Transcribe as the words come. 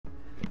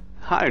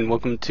Hi, and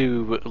welcome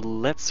to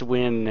Let's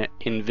Win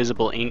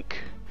Invisible Ink,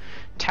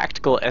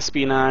 tactical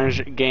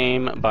espionage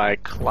game by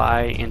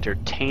Klei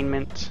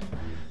Entertainment.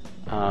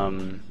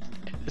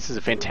 This is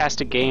a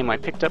fantastic game. I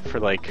picked up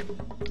for like,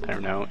 I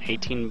don't know,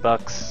 18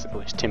 bucks, at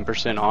least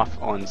 10% off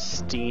on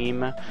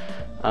Steam,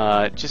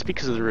 just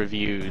because of the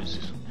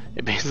reviews.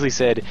 It basically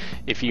said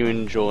if you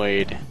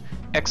enjoyed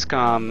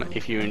XCOM,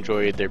 if you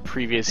enjoyed their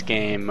previous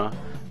game,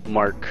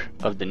 Mark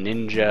of the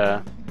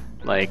Ninja,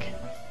 like,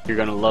 you're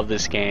gonna love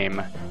this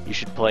game. You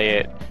should play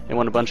it. It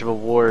won a bunch of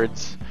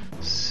awards,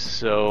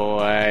 so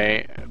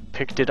I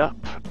picked it up.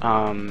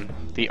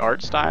 The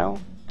art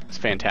style is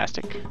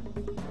fantastic.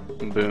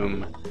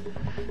 Boom.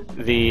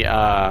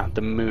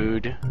 The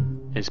mood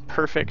is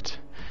perfect,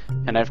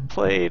 and I've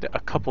played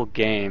a couple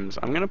games.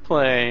 I'm gonna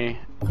play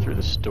through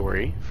the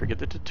story. Forget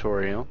the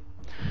tutorial.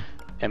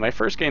 And my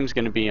first game is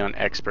going to be on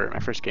Expert, my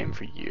first game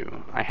for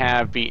you. I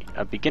have beat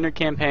a beginner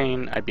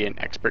campaign, I beat an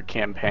Expert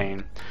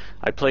campaign.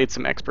 I played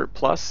some Expert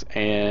Plus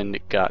and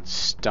got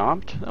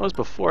stomped. That was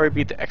before I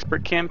beat the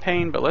Expert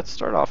campaign, but let's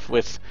start off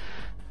with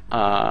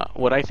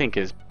what I think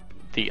is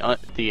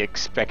the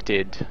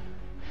expected,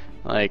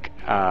 like,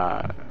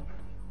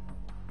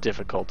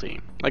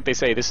 difficulty. Like they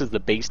say, this is the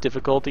base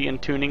difficulty in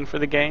tuning for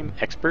the game,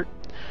 Expert.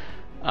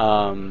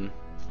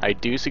 I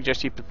do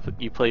suggest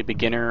you play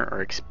beginner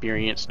or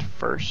experienced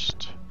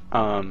first.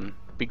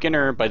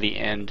 Beginner by the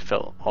end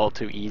felt all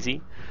too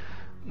easy,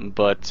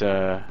 but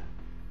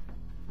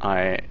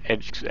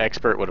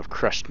Expert would have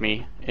crushed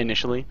me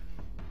initially.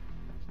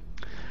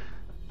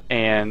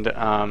 And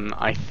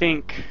I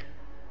think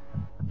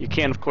you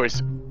can, of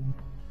course,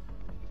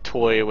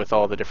 toy with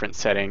all the different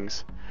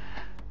settings.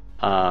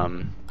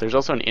 There's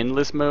also an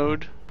endless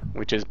mode,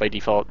 which is by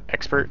default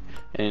Expert,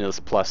 and endless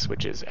plus,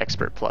 which is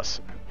Expert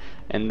Plus.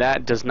 And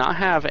that does not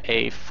have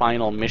a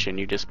final mission.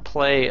 You just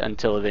play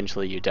until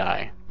eventually you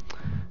die,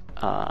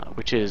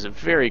 which is a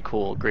very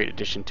cool, great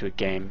addition to a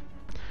game.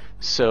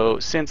 So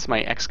since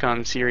my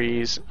XCOM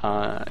series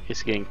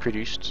is getting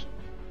produced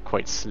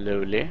quite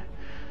slowly,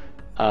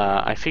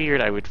 I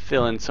figured I would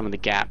fill in some of the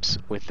gaps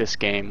with this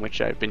game,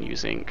 which I've been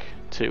using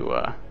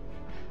to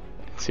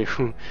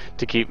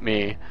keep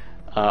me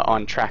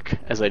on track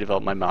as I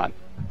develop my mod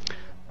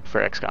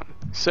for XCOM.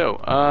 So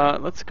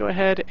let's go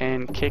ahead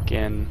and kick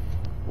in.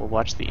 We'll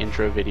watch the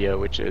intro video,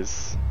 which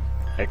is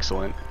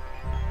excellent.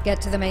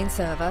 Get to the main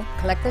server,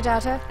 collect the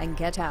data, and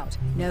get out.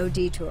 No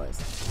detours.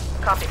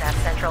 Copy that,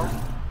 Central.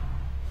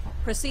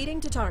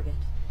 Proceeding to target.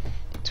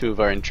 Two of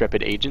our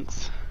intrepid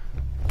agents.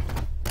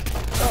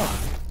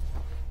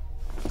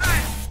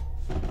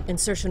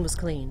 Insertion was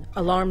clean.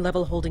 Alarm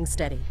level holding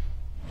steady.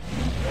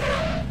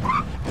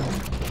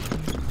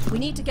 We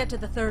need to get to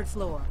the 3rd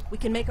floor. We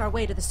can make our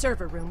way to the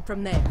server room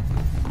from there.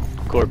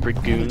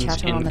 Corporate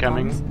goons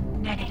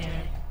incoming. Negative.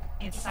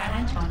 It's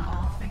silent on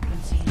all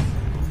frequencies.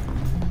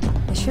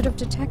 They should have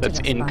detected That's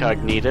us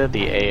Incognita,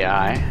 the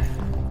AI.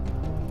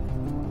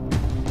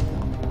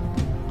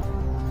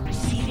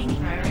 Receiving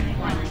priority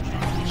 1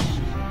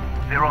 transmission.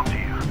 They're onto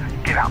you.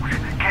 Get out.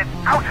 Get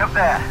out of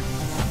there!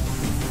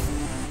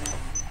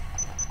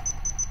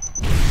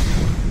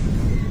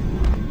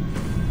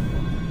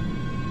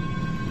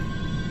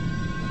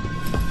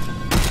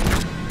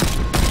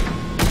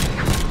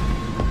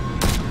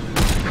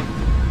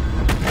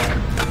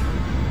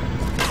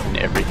 And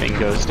everything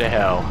goes to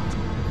hell.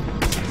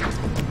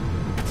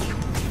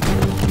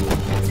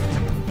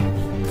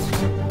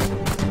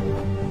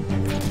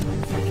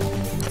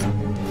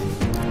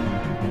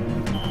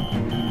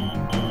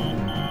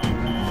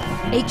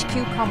 HQ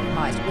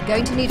compromised. We're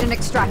going to need an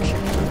extraction.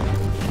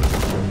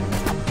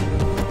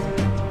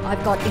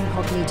 I've got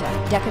Incognita.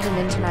 Deckard and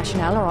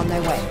International are on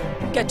their way.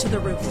 Get to the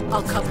roof.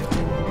 I'll cover you.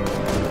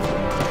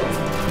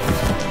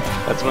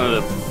 That's one of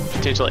the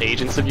potential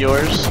agents of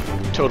yours.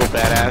 Total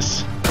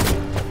badass.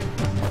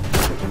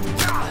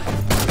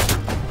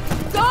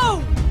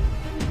 Go!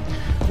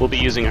 We'll be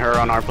using her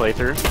on our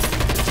playthrough.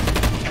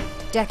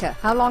 Deckard,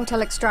 how long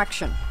till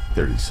extraction?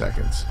 30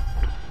 seconds.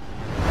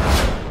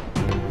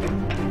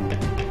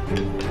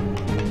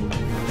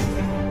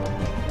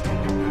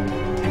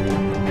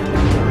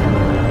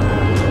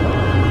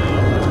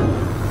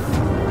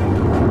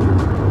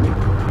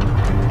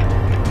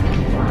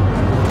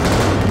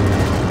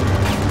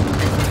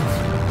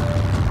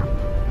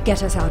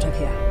 Get us out of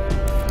here.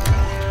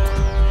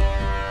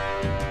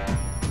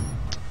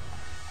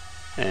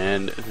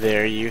 And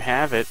there you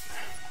have it.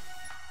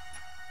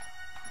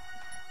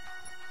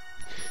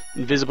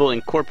 Invisible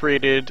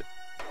Incorporated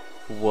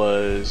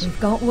was We've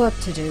got work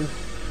to do.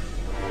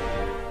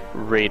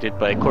 raided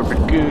by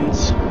corporate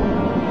goons.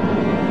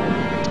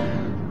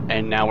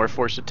 And now we're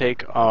forced to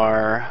take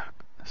our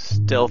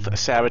stealth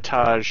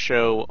sabotage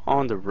show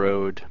on the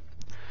road.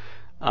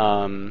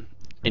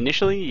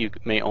 Initially, you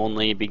may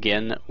only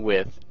begin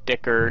with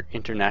Deckard,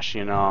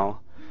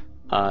 International,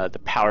 the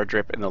Power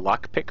Drip, and the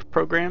Lockpick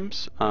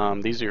programs.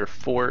 These are your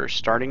 4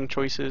 starting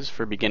choices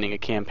for beginning a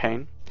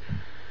campaign.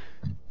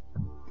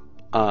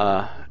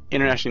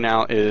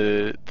 International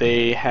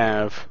they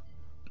have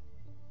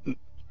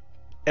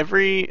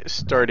every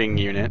starting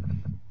unit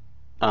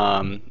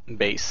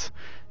base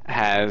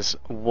has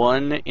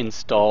one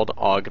installed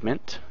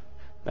augment.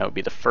 That would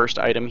be the first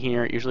item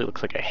here. It usually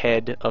looks like a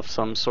head of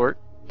some sort.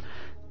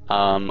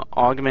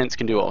 Augments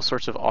can do all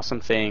sorts of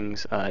awesome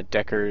things.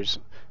 Deckers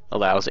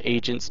allows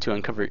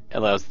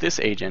this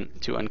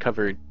agent to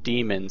uncover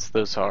demons.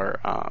 Those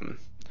are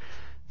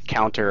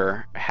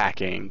counter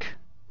hacking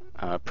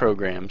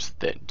programs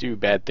that do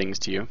bad things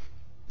to you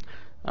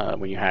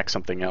when you hack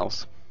something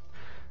else.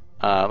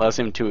 Allows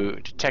him to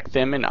detect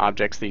them in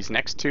objects these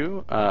next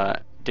to.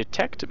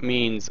 Detect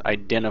means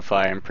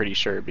identify, I'm pretty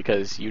sure,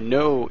 because you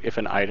know if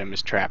an item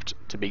is trapped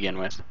to begin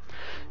with.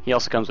 He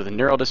also comes with a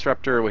neural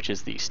disruptor, which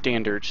is the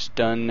standard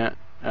stun,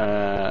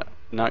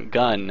 not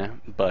gun,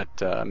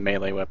 but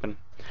melee weapon,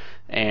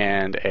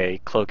 and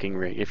a cloaking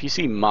rig. If you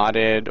see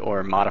modded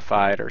or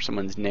modified or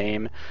someone's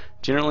name,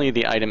 generally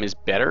the item is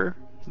better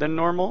than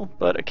normal,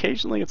 but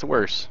occasionally it's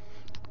worse.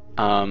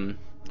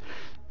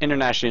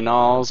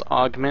 International's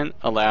augment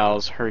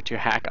allows her to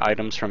hack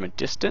items from a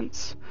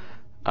distance,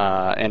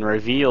 and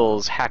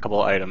reveals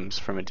hackable items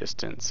from a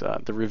distance.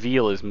 The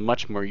reveal is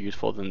much more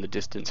useful than the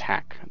distance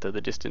hack, though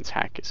the distance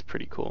hack is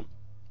pretty cool.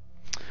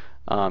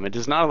 It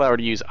does not allow her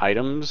to use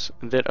items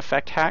that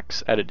affect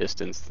hacks at a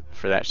distance.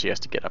 For that, she has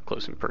to get up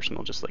close and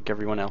personal, just like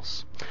everyone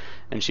else.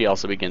 And she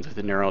also begins with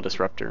a neural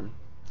disruptor.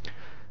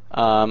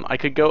 I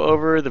could go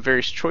over the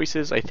various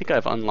choices. I think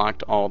I've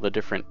unlocked all the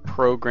different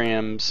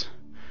programs,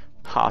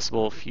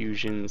 possible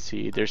fusion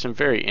seed. There's some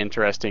very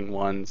interesting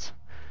ones.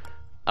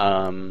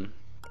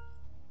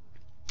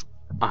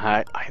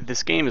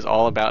 This game is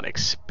all about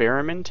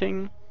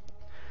experimenting,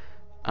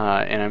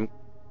 and I'm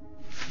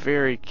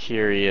very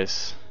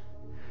curious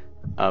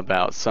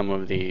about some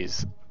of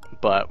these,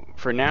 but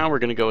for now we're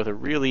going to go with a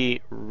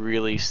really,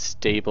 really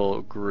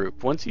stable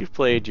group. Once you've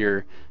played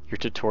your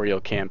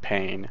tutorial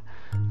campaign,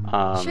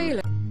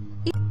 Shayla,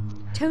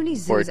 Tony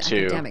or Zoo's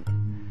two, academic.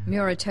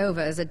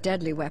 Muratova is a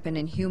deadly weapon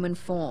in human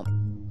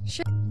form.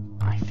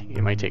 I think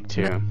it might take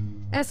two.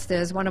 Esther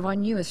is one of our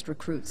newest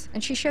recruits,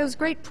 and she shows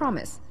great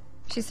promise.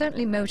 She's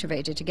certainly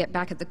motivated to get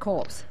back at the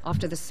corpse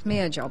after the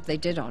smear job they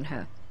did on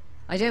her.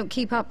 I don't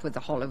keep up with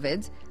the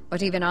holovids,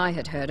 but even I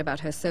had heard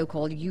about her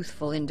so-called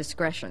youthful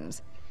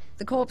indiscretions.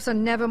 The corps are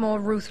never more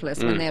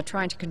ruthless when they are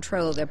trying to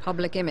control their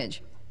public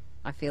image.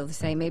 I feel the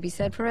same may be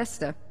said for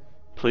Esther.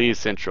 Please,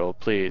 Central,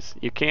 please.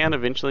 You can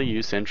eventually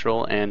use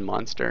Central and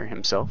Monster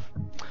himself.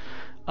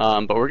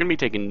 But we're going to be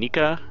taking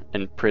Nika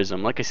and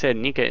Prism. Like I said,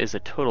 Nika is a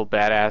total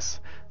badass.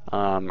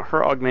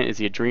 Her augment is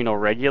the Adrenal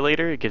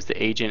Regulator. It gives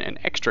the agent an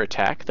extra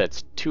attack,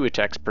 that's 2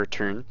 attacks per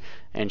turn,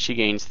 and she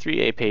gains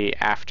 3 AP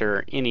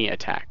after any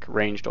attack,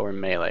 ranged or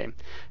melee.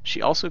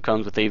 She also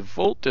comes with a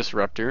Volt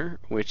Disruptor,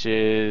 which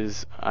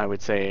is, I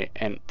would say,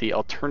 the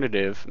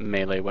alternative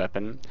melee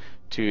weapon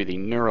to the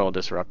Neural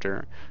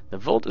Disruptor. The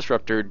Volt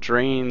Disruptor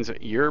drains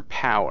your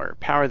power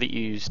that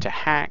you use to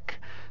hack,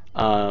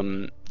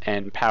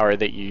 and power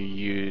that you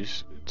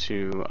use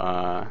to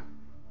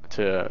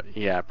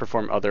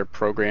perform other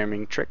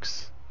programming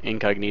tricks,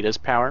 Incognita's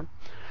power.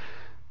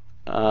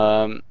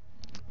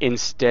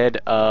 Instead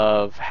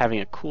of having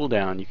a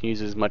cooldown, you can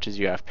use as much as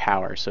you have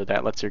power, so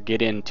that lets her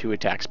get in 2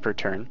 attacks per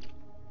turn.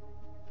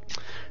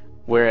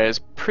 Whereas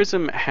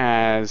Prism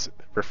has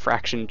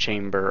Refraction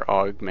Chamber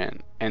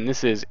Augment, and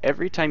this is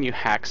every time you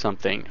hack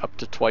something up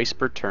to twice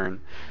per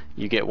turn,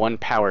 you get 1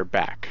 power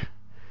back.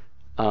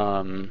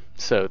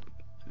 So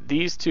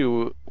these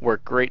two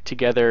work great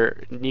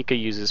together. Nika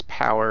uses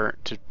power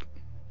to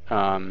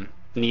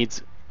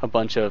needs a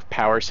bunch of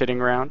power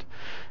sitting around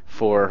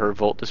for her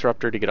Volt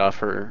Disruptor to get off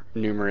her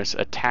numerous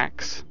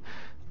attacks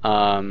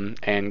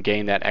and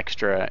gain that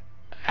extra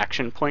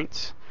action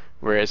points,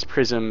 whereas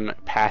Prism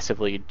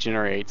passively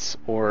generates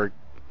or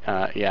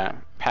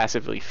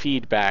passively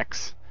feeds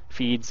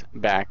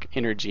back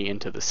energy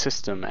into the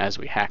system as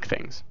we hack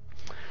things.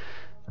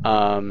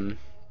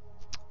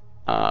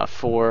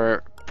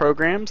 For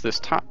programs, this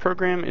top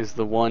program is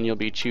the one you'll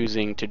be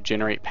choosing to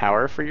generate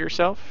power for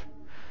yourself.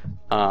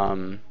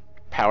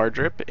 Power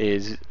Drip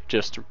is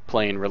just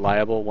plain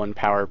reliable, 1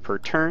 power per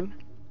turn.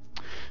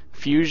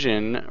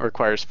 Fusion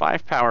requires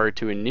 5 power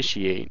to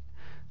initiate,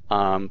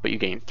 but you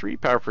gain 3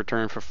 power per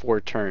turn for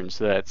 4 turns.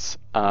 So that's,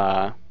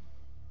 I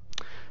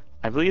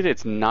believe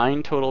it's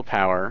 9 total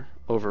power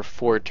over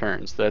 4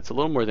 turns. So that's a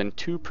little more than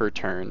 2 per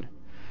turn.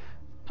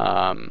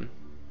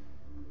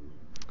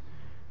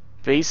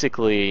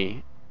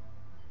 Basically,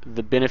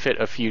 the benefit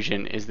of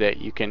Fusion is that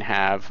you can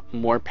have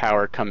more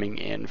power coming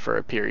in for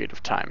a period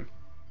of time.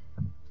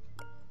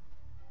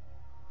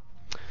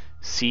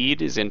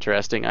 Seed is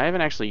interesting. I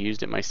haven't actually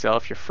used it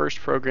myself. Your first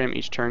program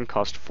each turn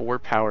costs 4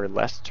 power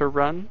less to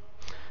run.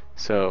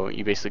 So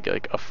you basically get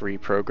like a free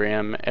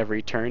program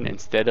every turn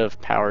instead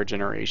of power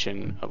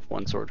generation of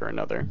one sort or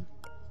another.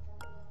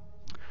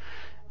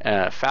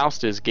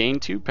 Faust is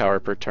gain 2 power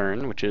per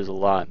turn, which is a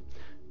lot.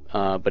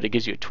 But it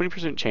gives you a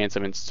 20% chance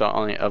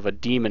of a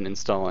demon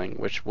installing,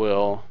 which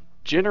will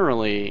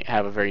generally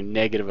have a very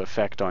negative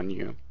effect on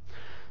you.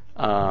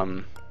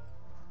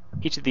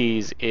 Each of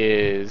these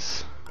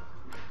is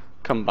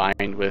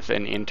combined with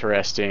an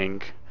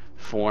interesting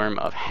form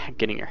of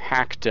getting your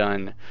hack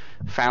done.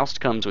 Faust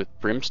comes with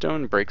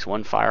Brimstone, breaks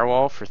 1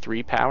 firewall for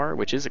 3 power,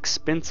 which is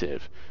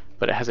expensive,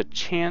 but it has a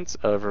chance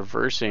of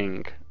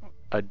reversing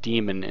a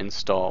demon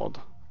installed.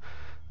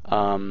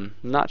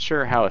 Not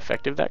sure how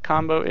effective that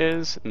combo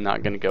is. I'm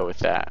not going to go with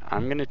that.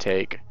 I'm going to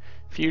take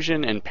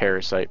Fusion and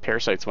Parasite.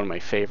 Parasite's one of my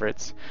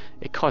favorites.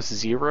 It costs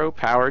 0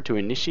 power to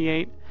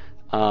initiate.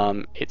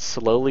 It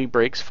slowly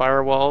breaks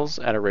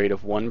firewalls at a rate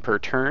of 1 per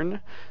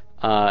turn.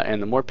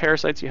 And the more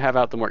parasites you have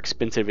out, the more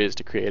expensive it is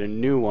to create a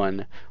new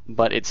one,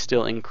 but it's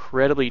still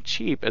incredibly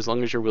cheap as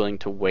long as you're willing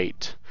to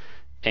wait.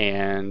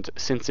 And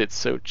since it's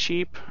so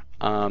cheap,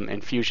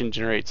 and Fusion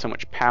generates so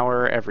much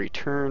power every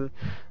turn,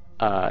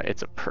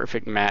 it's a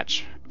perfect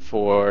match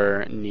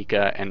for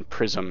Nika and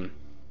Prism.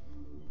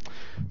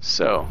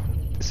 So,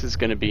 this is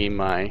going to be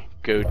my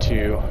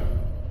go-to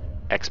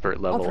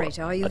expert level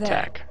Operator, are you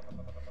attack. there?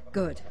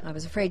 Good. I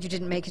was afraid you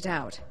didn't make it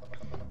out.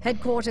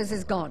 Headquarters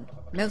is gone.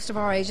 Most of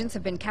our agents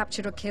have been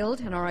captured or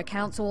killed, and our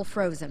accounts all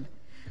frozen.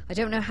 I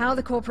don't know how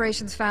the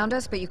corporations found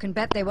us, but you can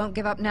bet they won't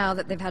give up now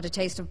that they've had a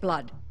taste of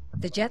blood.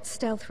 The Jet's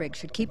stealth rig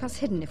should keep us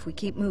hidden if we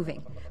keep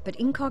moving, but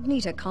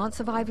Incognita can't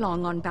survive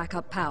long on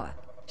backup power.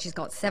 She's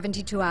got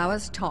 72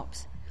 hours,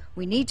 tops.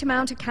 We need to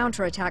mount a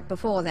counterattack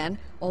before then,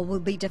 or we'll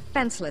be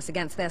defenseless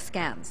against their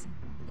scans.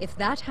 If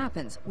that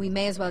happens, we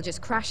may as well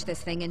just crash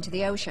this thing into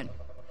the ocean.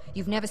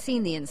 You've never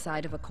seen the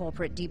inside of a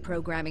corporate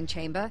deprogramming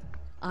chamber.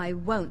 I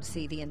won't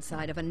see the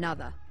inside of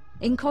another.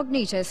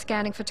 Incognita is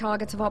scanning for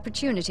targets of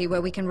opportunity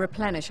where we can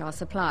replenish our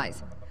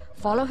supplies.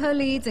 Follow her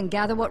leads and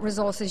gather what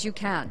resources you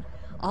can.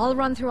 I'll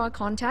run through our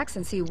contacts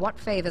and see what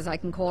favors I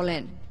can call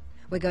in.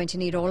 We're going to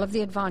need all of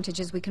the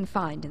advantages we can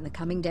find in the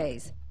coming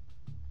days.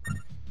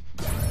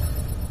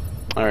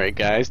 Alright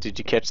guys, did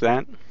you catch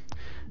that?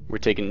 We're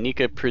taking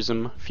Nika,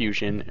 Prism,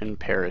 Fusion, and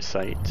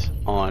Parasite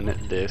on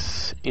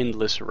this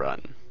endless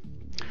run.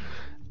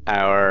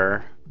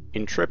 Our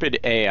Intrepid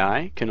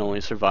AI can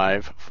only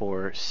survive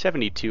for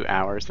 72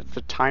 hours. That's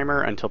the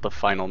timer until the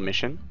final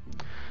mission.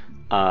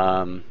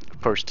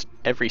 Of course,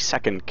 every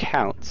second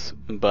counts,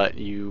 but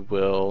you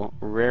will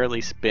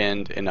rarely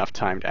spend enough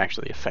time to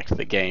actually affect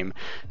the game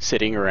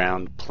sitting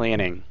around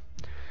planning.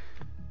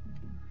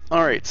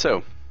 Alright,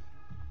 so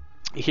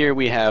here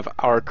we have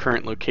our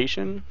current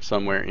location,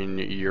 somewhere in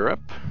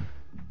Europe.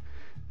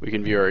 We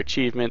can view our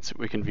achievements,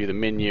 we can view the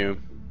menu,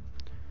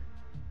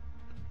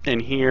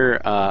 and here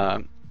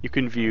you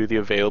can view the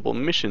available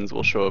missions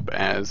will show up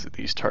as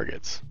these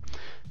targets.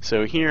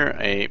 So here,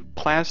 a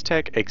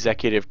Plastech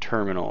Executive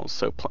Terminals.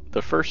 So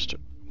the first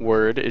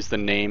word is the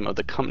name of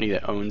the company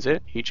that owns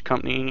it. Each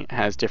company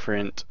has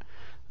different,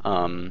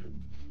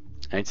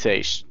 I'd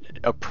say,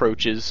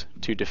 approaches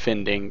to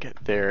defending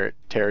their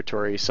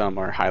territory. Some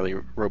are highly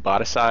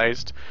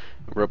roboticized.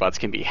 Robots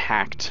can be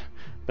hacked,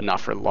 but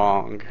not for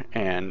long,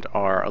 and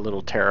are a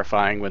little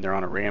terrifying when they're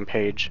on a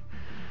rampage.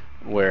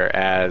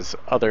 Whereas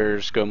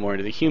others go more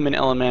into the human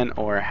element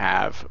or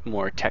have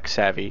more tech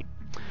savvy.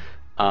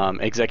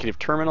 Executive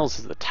Terminals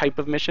is the type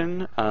of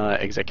mission.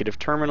 Executive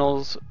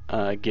Terminals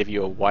give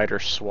you a wider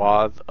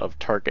swath of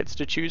targets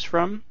to choose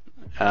from.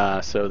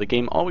 So the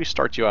game always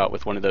starts you out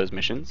with one of those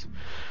missions.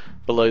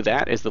 Below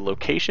that is the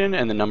location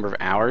and the number of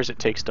hours it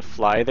takes to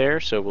fly there.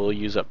 So we'll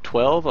use up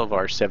 12 of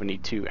our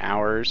 72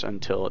 hours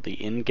until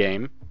the end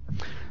game.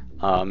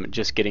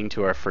 Just getting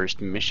to our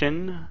first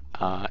mission.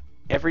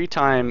 Every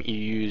time you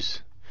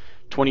use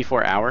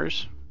 24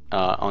 hours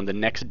on the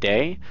next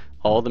day,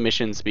 all the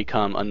missions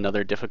become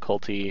another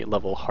difficulty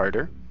level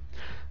harder.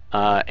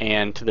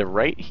 And to the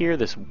right here,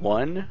 this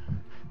 1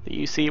 that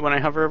you see when I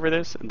hover over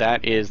this,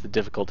 that is the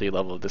difficulty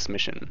level of this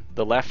mission.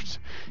 The left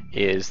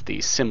is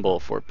the symbol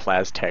for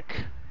Plastech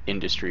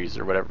Industries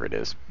or whatever it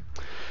is.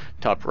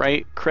 Top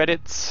right,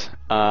 credits.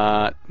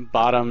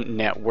 Bottom,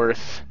 net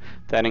worth.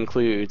 That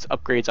includes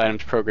upgrades,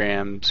 items,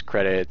 programs,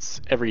 credits,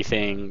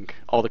 everything,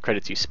 all the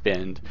credits you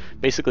spend.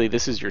 Basically,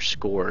 this is your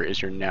score,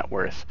 is your net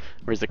worth,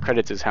 whereas the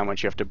credits is how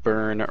much you have to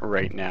burn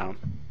right now.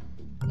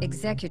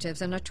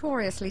 Executives are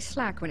notoriously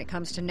slack when it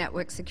comes to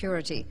network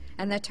security,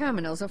 and their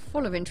terminals are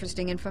full of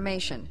interesting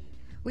information.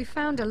 We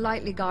found a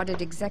lightly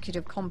guarded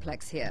executive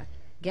complex here.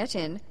 Get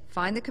in,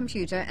 find the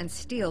computer, and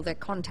steal their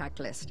contact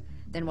list.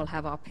 Then we'll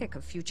have our pick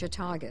of future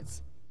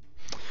targets.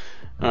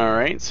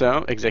 Alright,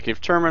 so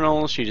Executive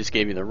Terminals, she just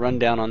gave you the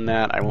rundown on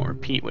that. I won't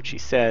repeat what she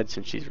said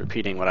since she's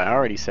repeating what I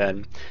already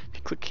said. If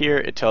you click here,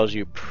 it tells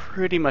you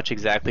pretty much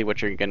exactly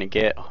what you're going to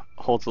get.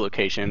 Holds the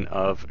location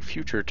of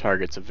future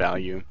targets of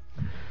value.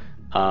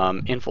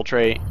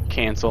 Infiltrate,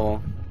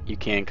 cancel, you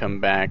can come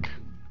back,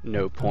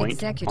 no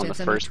point on the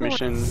first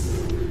mission.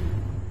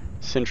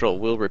 Central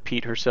will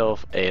repeat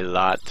herself a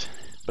lot,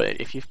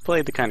 but if you've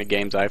played the kind of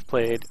games I've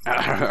played,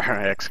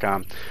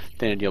 XCOM,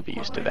 then you'll be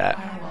used to that.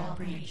 Firewall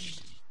breached.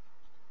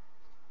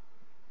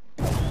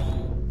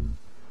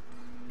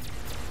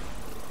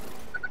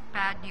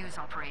 Bad news,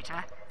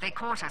 operator. They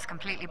caught us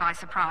completely by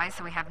surprise,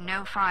 so we have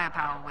no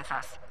firepower with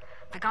us.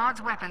 The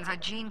guards' weapons are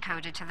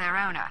gene-coded to their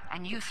owner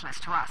and useless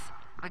to us.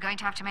 We're going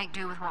to have to make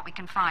do with what we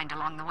can find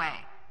along the way.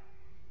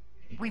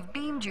 We've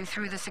beamed you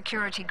through the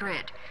security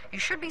grid. You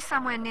should be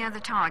somewhere near the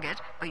target,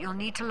 but you'll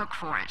need to look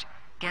for it.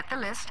 Get the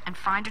list and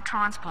find a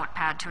transport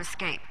pad to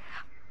escape.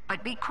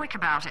 But be quick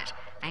about it.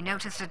 They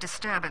noticed a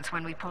disturbance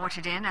when we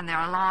ported in, and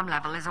their alarm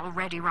level is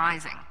already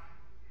rising.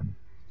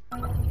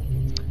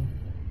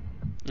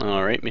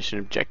 Alright, mission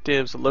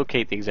objectives.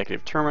 Locate the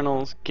executive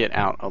terminals. Get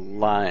out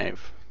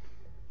alive.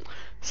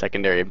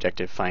 Secondary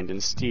objective, find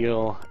and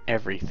steal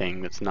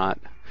everything that's not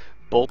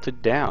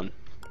bolted down.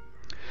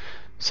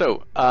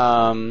 So,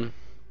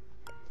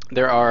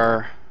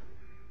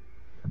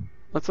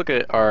 let's look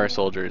at our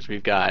soldiers.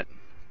 We've got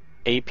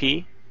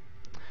AP.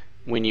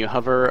 When you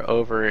hover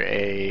over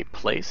a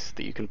place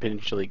that you can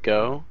potentially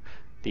go,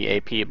 the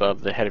AP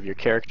above the head of your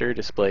character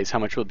displays how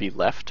much will be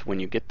left when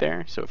you get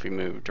there. So if we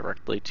move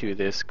directly to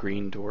this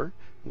green door,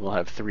 we'll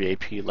have 3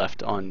 AP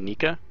left on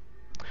Nika.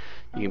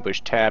 You can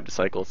push tab to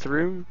cycle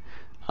through.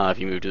 If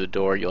you move to the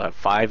door, you'll have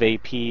 5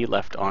 AP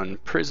left on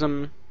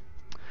Prism.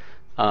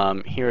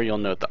 Here you'll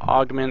note the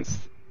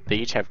augments. They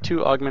each have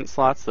 2 augment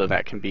slots, so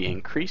that can be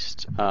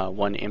increased.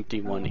 1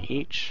 empty, 1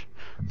 each.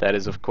 That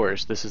is, of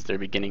course, this is their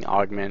beginning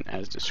augment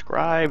as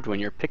described when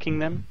you're picking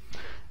them.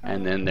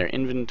 And then their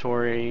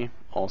inventory,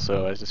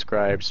 also as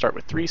described, start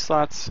with 3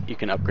 slots. You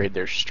can upgrade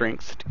their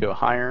strength to go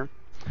higher.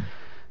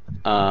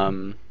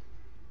 We'll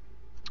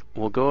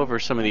go over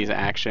some of these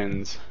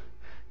actions.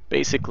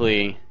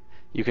 Basically,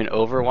 you can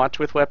overwatch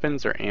with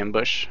weapons or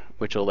ambush,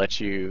 which will let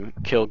you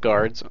kill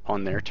guards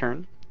on their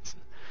turn.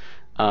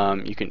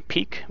 You can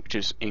peek, which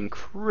is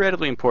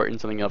incredibly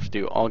important, something you have to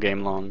do all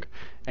game long,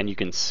 and you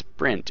can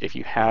sprint. If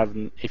you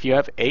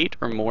have 8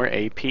 or more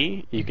AP,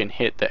 you can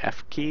hit the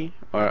F key,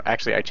 or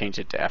actually I changed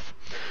it to F.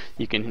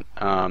 You can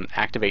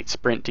activate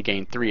sprint to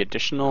gain 3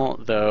 additional,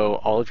 though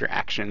all of your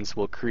actions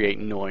will create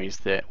noise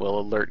that will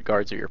alert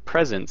guards of your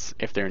presence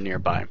if they're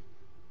nearby.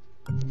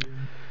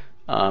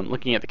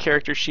 Looking at the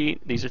character sheet,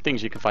 these are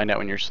things you can find out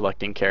when you're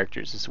selecting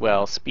characters as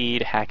well.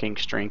 Speed, hacking,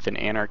 strength, and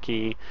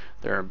anarchy.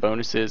 There are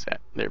bonuses.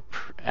 They're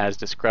as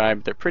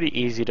described. They're pretty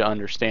easy to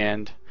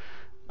understand.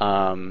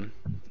 The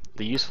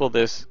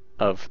usefulness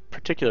of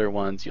particular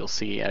ones you'll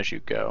see as you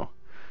go.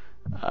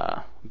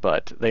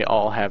 But they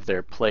all have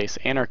their place.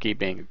 Anarchy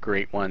being a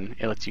great one.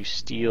 It lets you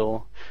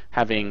steal.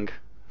 Having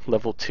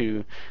level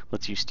 2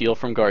 lets you steal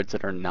from guards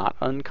that are not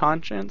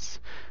unconscious,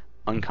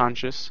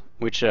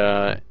 which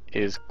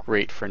is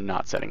great for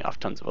not setting off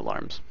tons of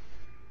alarms.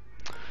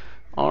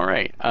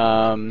 Alright,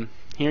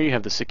 here you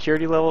have the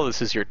security level.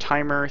 This is your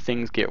timer.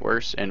 Things get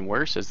worse and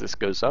worse as this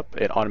goes up.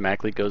 It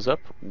automatically goes up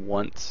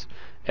once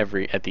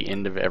at the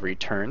end of every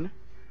turn.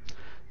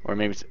 Or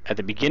maybe it's at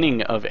the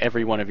beginning of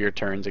every one of your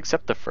turns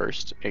except the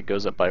first. It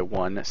goes up by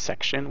 1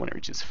 section. When it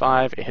reaches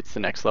 5, it hits the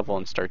next level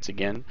and starts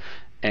again.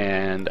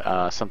 And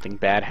something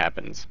bad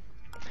happens.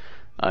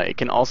 It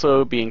can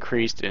also be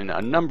increased in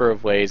a number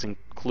of ways,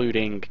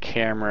 including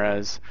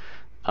cameras,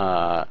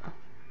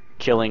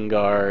 killing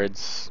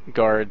guards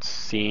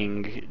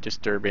seeing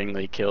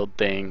disturbingly killed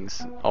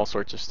things. All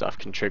sorts of stuff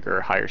can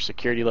trigger higher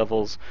security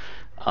levels,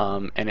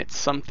 and it's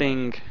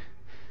something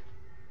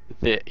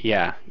that,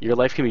 yeah, your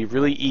life can be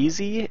really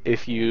easy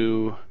if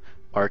you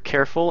are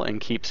careful and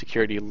keep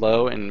security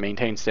low and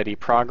maintain steady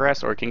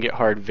progress, or it can get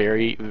hard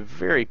very,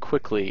 very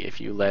quickly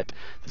if you let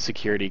the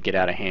security get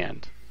out of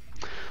hand.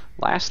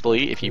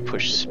 Lastly, if you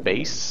push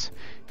space,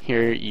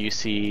 here you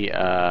see,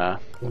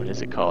 what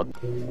is it called?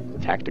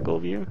 Tactical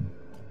view?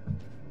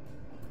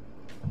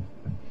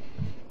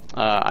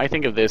 I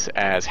think of this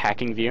as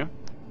hacking view.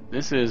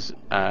 This is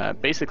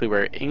basically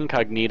where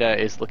Incognita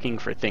is looking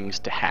for things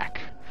to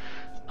hack.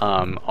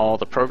 All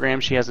the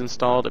programs she has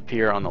installed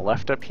appear on the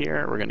left up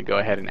here. We're going to go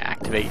ahead and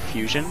activate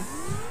Fusion.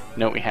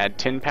 Note we had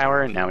 10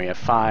 power, and now we have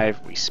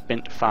 5. We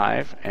spent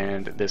 5,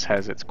 and this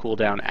has its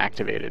cooldown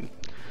activated.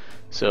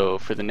 So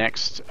for the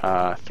next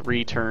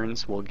 3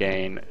 turns, we'll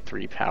gain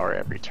 3 power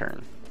every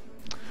turn.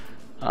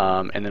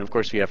 And then of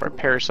course we have our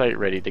parasite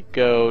ready to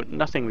go.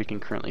 Nothing we can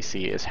currently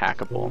see is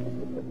hackable.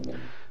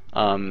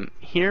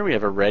 Here we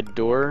have a red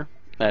door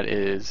that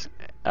is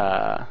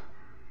a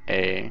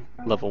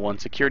level 1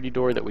 security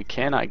door that we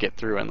cannot get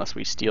through unless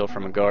we steal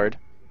from a guard.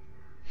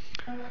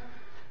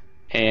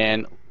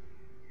 And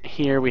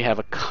here we have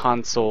a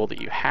console that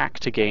you hack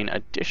to gain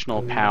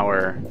additional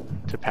power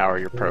to power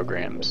your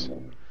programs.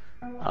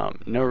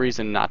 No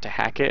reason not to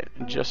hack it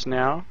just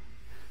now.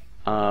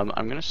 I'm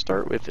going to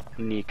start with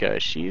Nika.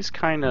 She's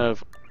kind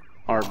of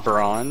our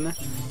brawn,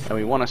 and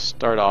we want to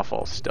start off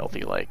all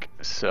stealthy-like.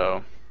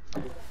 So,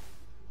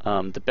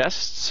 the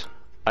best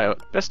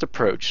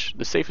approach,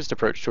 the safest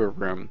approach to a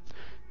room,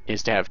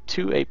 is to have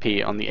 2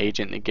 AP on the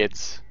agent that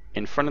gets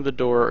in front of the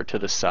door or to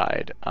the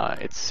side.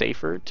 It's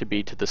safer to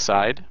be to the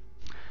side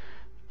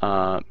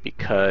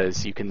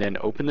because you can then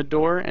open the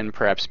door and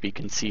perhaps be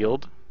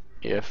concealed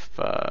if,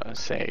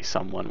 say,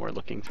 someone were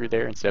looking through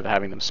there instead of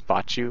having them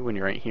spot you when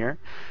you're right here.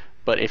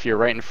 But if you're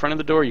right in front of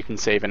the door, you can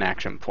save an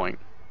action point.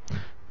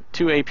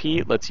 2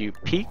 AP lets you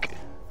peek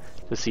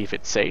to see if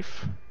it's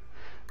safe.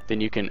 Then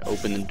you can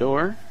open the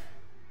door,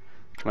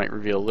 which might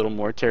reveal a little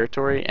more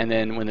territory. And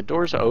then when the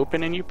doors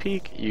open and you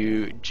peek,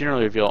 you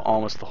generally reveal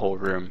almost the whole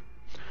room.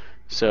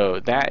 So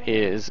that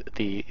is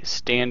the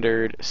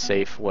standard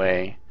safe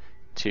way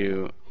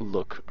to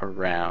look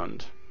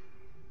around.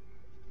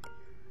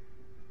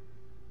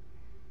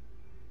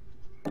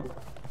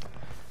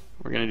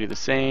 We're going to do the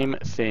same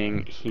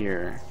thing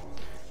here.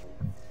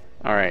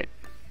 Alright.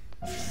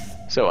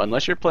 So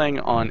unless you're playing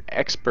on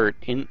Expert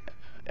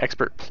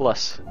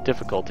Plus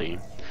difficulty,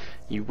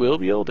 you will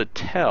be able to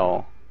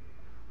tell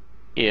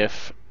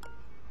if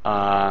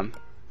a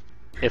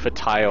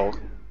tile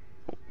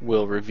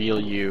will reveal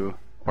you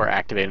or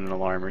activate an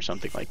alarm or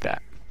something like that.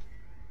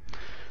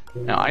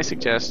 Now I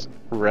suggest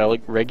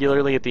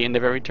regularly at the end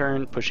of every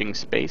turn pushing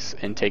space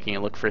and taking a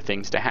look for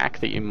things to hack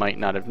that you might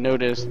not have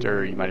noticed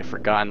or you might have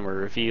forgotten were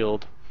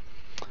revealed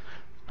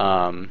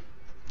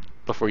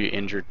before you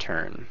end your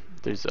turn.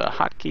 There's a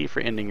hotkey for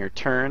ending your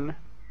turn.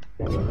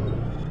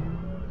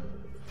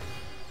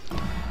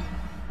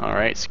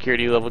 Alright,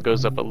 security level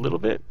goes up a little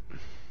bit.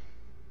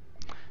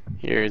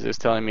 Here is this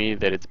telling me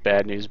that it's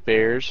bad news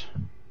bears.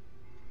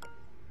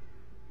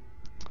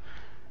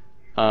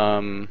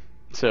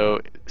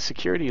 So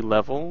security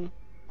level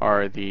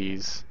are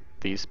these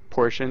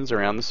portions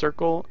around the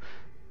circle,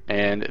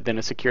 and then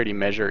a security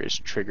measure is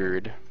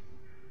triggered.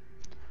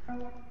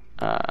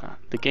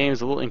 The game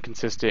is a little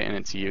inconsistent in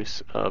its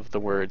use of the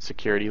word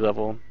security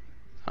level.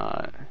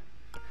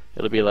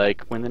 It'll be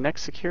like when the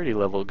next security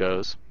level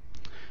goes,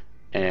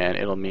 and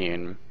it'll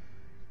mean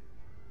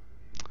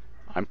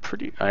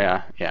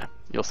yeah,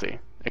 you'll see.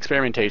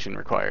 Experimentation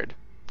required.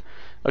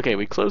 Okay,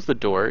 we closed the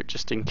door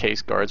just in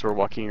case guards were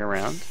walking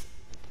around.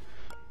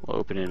 We'll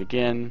open it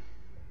again.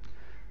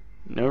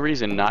 No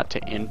reason not to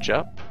inch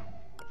up.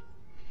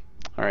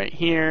 Alright,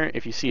 here,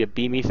 if you see a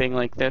beamy thing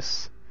like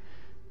this,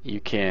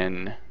 you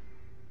can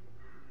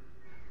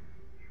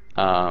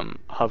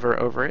hover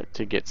over it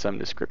to get some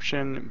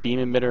description. Beam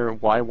emitter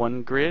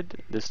Y1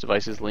 grid. This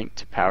device is linked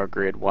to power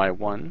grid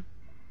Y1.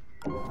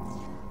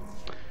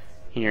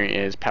 Here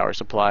is power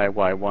supply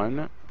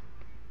Y1.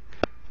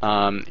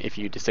 If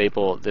you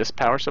disable this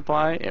power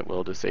supply, it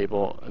will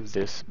disable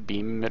this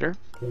beam emitter.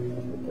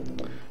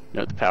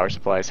 Note the power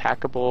supply is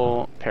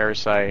hackable.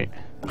 Parasite.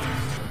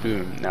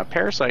 Boom. Now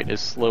Parasite is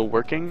slow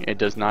working. It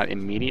does not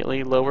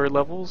immediately lower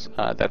levels.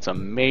 That's a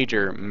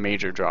major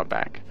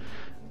drawback.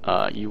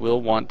 You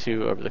will want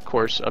to, over the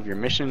course of your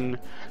mission,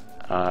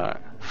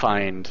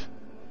 find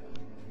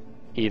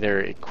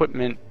either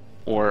equipment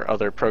or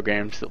other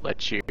programs that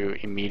let you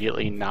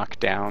immediately knock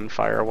down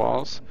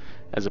firewalls,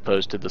 as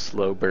opposed to the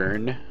slow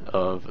burn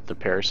of the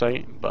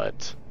Parasite,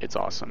 but it's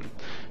awesome.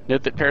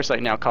 Note that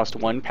Parasite now costs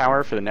 1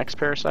 power for the next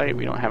Parasite.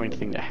 We don't have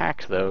anything to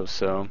hack though,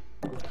 so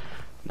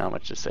not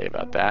much to say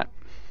about that.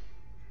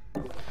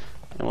 And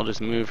we'll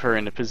just move her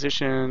into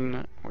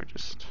position. We're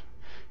just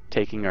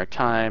taking our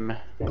time.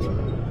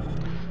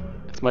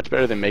 It's much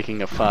better than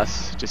making a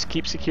fuss. Just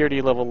keep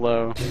security level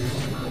low.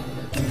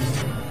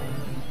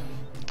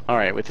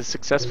 Alright, with a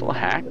successful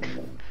hack,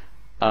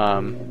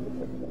 her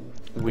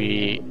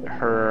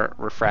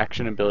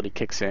refraction ability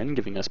kicks in,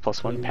 giving us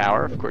 +1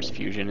 power. Of course,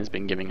 fusion has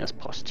been giving us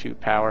 +2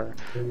 power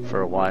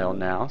for a while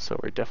now, so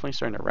we're definitely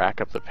starting to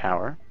rack up the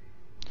power.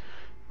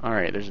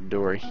 Alright, there's a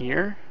door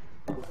here.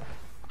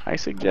 I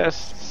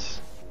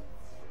suggest...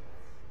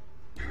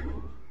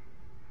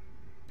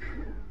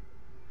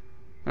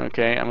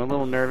 Okay, I'm a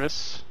little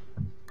nervous.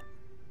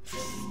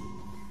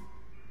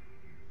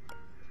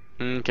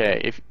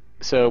 Okay,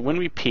 so when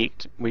we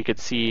peeked, we could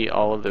see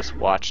all of this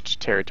watched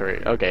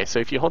territory. Okay, so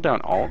if you hold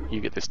down Alt, you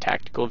get this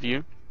tactical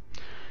view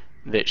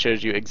that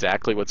shows you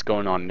exactly what's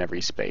going on in every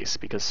space,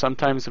 because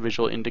sometimes the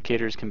visual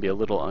indicators can be a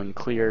little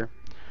unclear.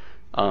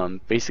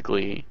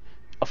 Basically,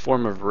 a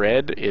form of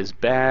red is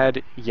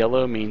bad,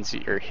 yellow means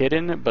you're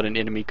hidden, but an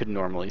enemy could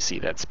normally see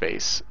that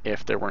space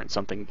if there weren't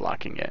something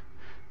blocking it.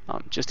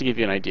 Just to give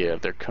you an idea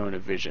of their cone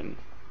of vision.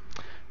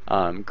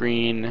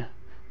 Green,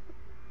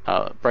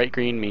 bright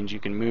green means you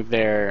can move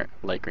there,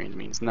 light green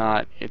means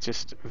not. It's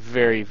just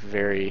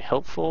very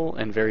helpful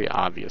and very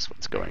obvious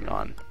what's going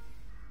on.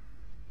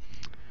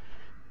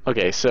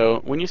 Okay,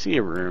 so when you see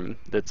a room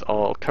that's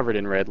all covered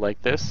in red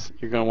like this,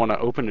 you're going to want to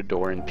open a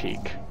door and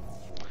peek.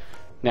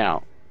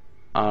 Now,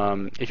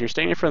 if you're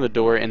standing in front of the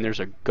door and there's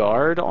a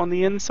guard on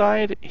the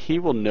inside, he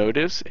will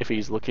notice if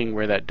he's looking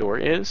where that door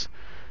is,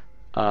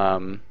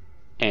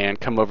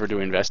 and come over to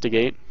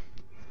investigate.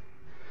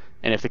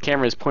 And if the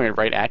camera is pointed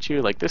right at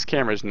you, like this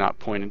camera is not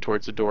pointed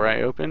towards the door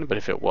I opened, but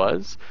if it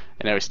was,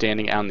 and I was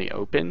standing out in the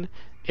open,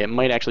 it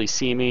might actually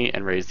see me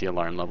and raise the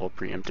alarm level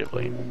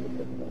preemptively.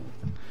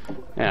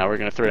 Now we're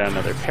going to throw down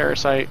another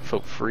Parasite,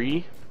 for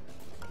free.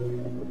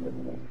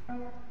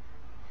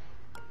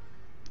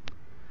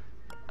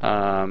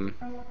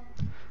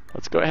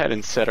 Let's go ahead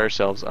and set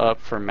ourselves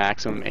up for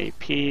maximum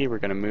AP. We're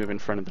going to move in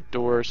front of the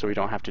door so we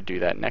don't have to do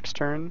that next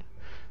turn.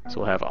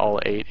 So we'll have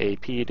all 8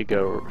 AP to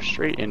go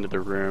straight into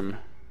the room.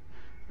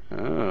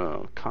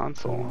 Oh,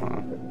 console,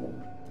 huh?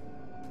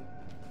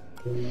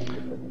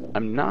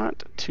 I'm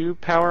not too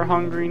power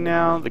hungry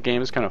now. The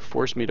game has kind of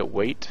forced me to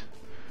wait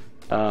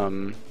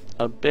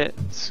a bit,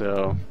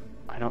 so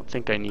I don't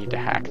think I need to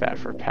hack that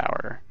for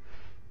power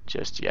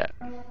just yet.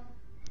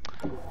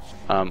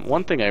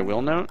 One thing I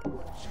will note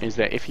is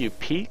that if you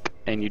peek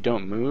and you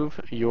don't move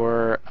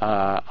your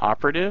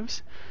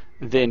operatives,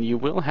 then you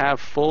will have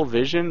full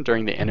vision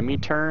during the enemy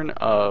turn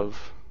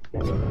of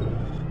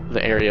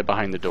the area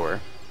behind the door.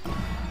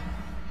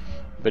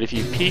 But if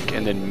you peek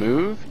and then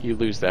move, you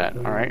lose that.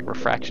 Alright,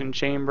 refraction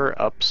chamber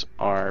ups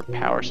our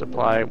power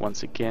supply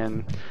once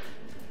again.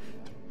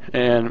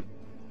 And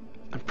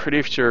I'm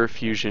pretty sure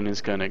fusion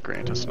is going to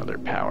grant us another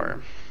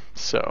power.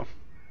 So,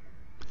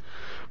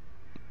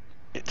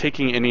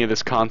 taking any of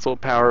this console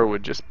power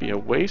would just be a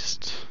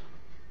waste.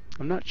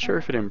 I'm not sure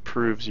if it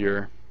improves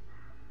your...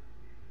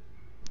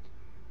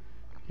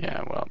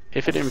 Yeah, well,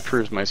 if it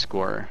improves my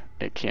score,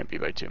 it can't be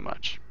by too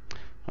much.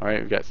 Alright,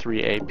 we've got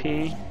 3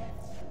 AP.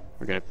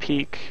 We're going to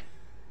peek.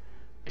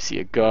 I see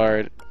a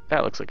guard.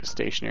 That looks like a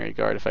stationary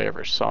guard if I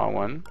ever saw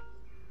one.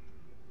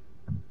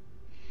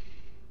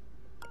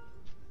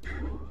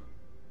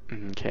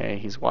 Okay,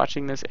 he's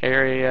watching this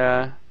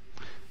area.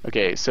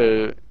 Okay,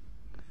 so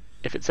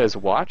if it says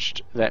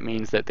watched, that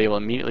means that they will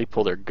immediately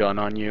pull their gun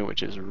on you,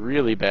 which is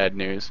really bad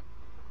news.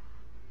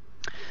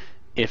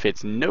 If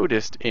it's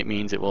noticed, it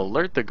means it will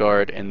alert the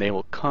guard and they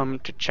will come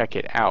to check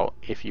it out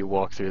if you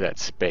walk through that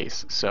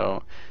space.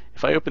 So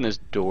if I open this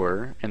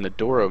door and the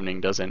door opening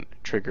doesn't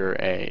trigger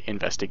a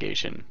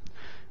investigation,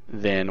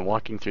 then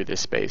walking through this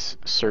space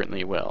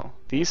certainly will.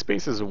 These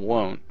spaces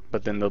won't,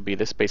 but then there'll be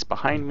this space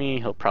behind me,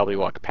 he'll probably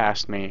walk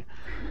past me.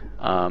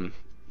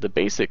 The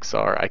basics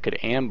are I could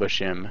ambush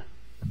him,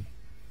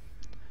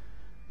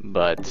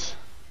 but...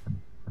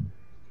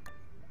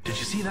 Did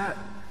you see that?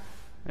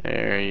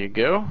 There you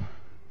go.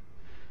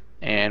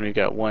 And we've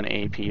got 1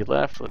 AP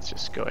left. Let's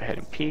just go ahead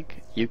and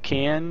peek. You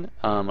can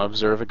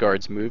observe a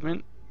guard's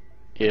movement.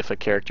 If a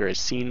character has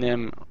seen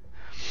them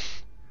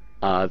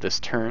this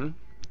turn,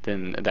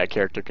 then that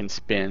character can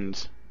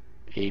spend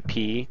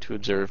AP to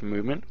observe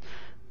movement.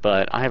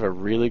 But I have a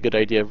really good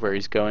idea of where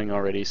he's going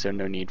already, so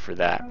no need for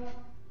that.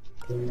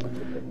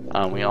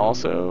 We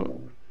also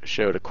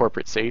showed a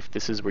corporate safe.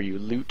 This is where you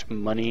loot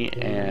money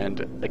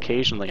and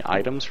occasionally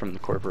items from the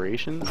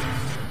corporations.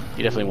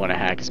 You definitely want to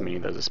hack as many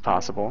of those as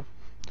possible.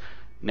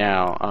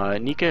 Now,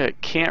 Nika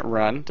can't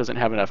run, doesn't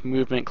have enough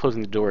movement.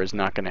 Closing the door is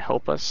not going to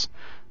help us.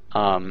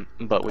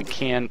 But we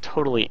can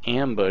totally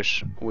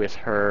ambush with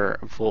her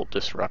Volt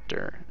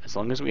Disruptor, as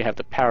long as we have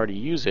the power to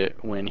use it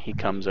when he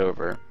comes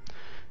over.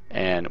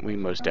 And we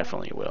most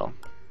definitely will.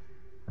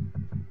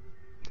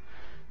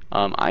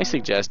 I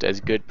suggest,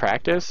 as good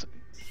practice,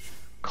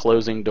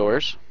 closing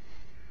doors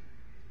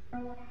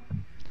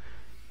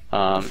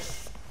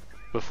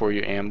before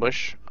you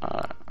ambush,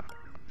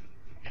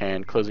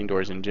 and closing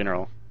doors in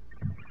general.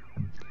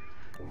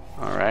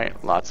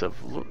 Alright, lots of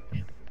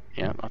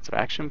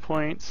action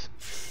points.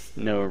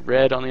 No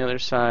red on the other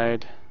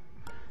side.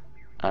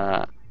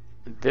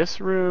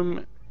 This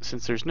room,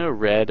 since there's no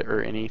red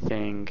or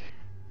anything,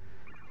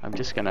 I'm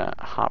just gonna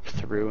hop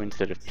through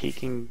instead of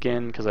peeking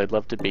again, because I'd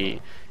love to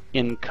be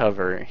in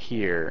cover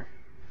here.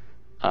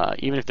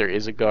 Even if there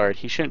is a guard,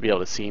 he shouldn't be able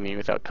to see me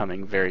without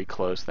coming very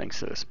close thanks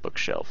to this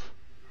bookshelf.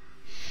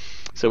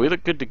 So we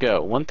look good to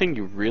go. One thing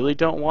you really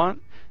don't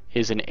want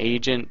is an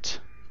agent,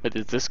 but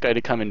is this guy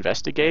to come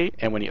investigate,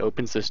 and when he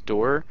opens this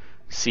door,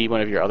 see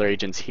one of your other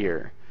agents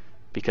here,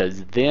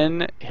 because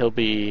then he'll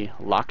be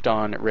locked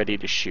on, ready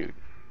to shoot.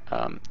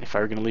 If I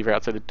were going to leave her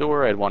outside the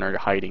door, I'd want her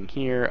hiding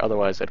here,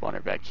 otherwise I'd want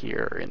her back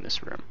here or in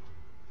this room.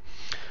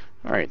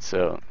 Alright,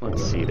 so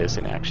let's see this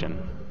in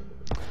action.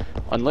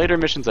 On later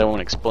missions I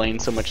won't explain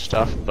so much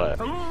stuff, but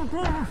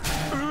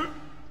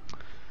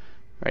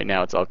right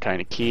now it's all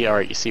kind of key.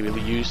 Alright, you see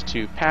we use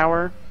 2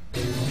 power.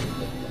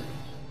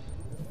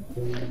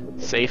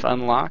 Safe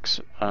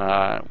unlocks.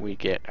 We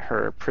get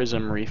her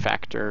Prism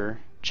Refactor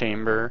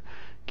Chamber.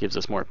 Gives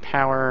us more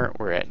power.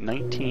 We're at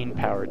 19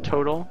 power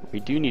total. We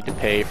do need to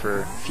pay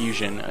for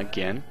fusion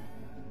again.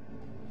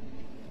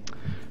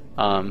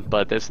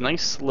 But this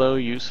nice slow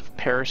use of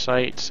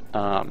Parasite,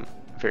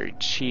 very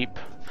cheap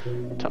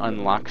to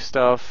unlock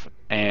stuff,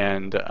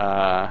 and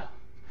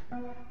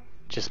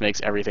just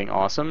makes everything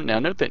awesome. Now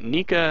note that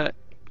Nika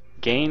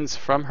gains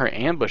from her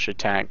ambush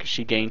attack,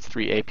 she gains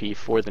 3 AP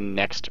for the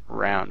next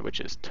round, which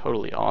is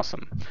totally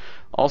awesome.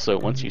 Also,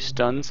 once you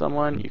stun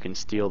someone, you can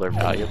steal their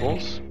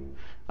valuables.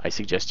 I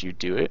suggest you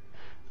do it.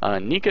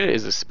 Nika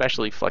is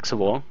especially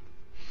flexible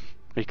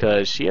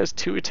because she has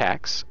 2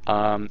 attacks.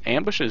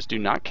 Ambushes do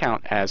not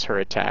count as her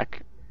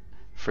attack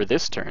for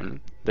this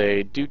turn.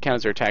 They do count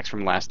as her attacks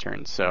from last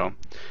turn, so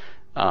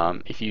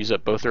if you use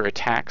up both her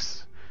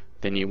attacks,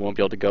 then you won't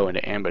be able to go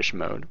into ambush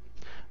mode.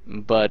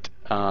 But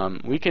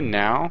we can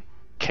now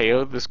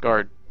KO this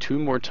guard 2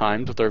 more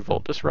times with our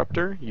Volt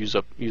Disruptor,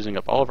 using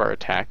up all of our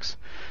attacks,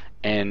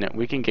 and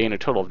we can gain a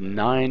total of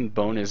 9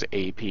 bonus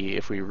AP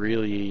if we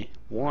really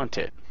want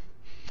it.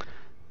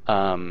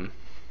 Note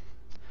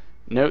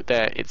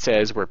that it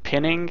says we're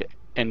pinning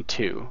and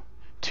 2.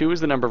 2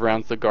 is the number of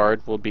rounds the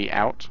guard will be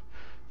out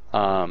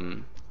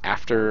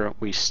after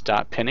we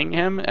stop pinning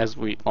him. As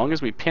long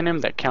as we pin him,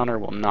 that counter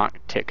will not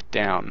tick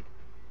down.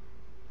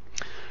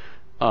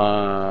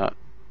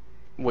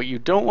 what you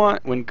don't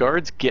want, when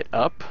guards get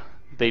up,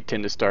 they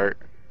tend to start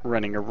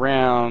running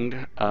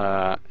around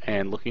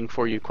and looking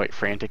for you quite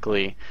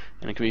frantically,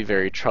 and it can be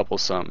very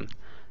troublesome.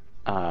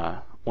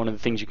 One of the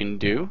things you can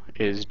do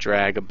is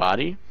drag a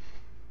body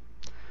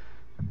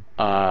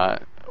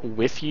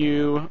with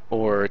you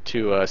or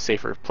to a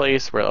safer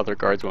place where other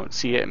guards won't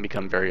see it and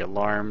become very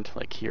alarmed.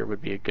 Like here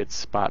would be a good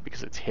spot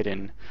because it's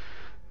hidden.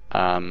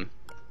 And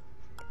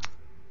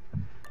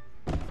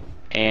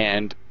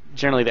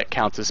generally that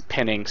counts as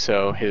pinning,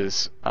 so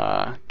his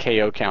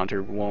KO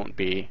counter won't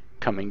be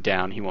coming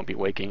down. He won't be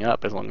waking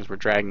up as long as we're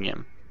dragging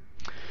him.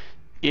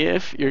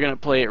 If you're going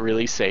to play it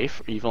really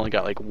safe, or you've only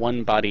got like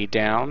one body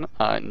down,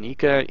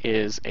 Nika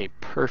is a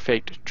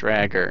perfect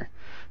dragger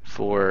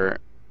for,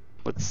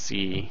 let's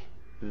see,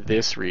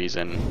 this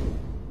reason.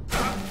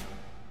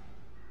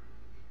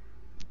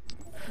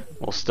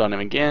 We'll stun him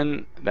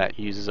again. That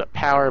uses up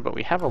power, but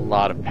we have a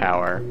lot of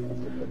power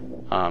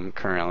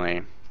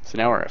currently. So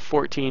now we're at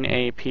 14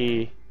 AP.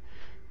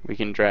 We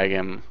can drag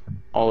him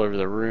all over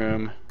the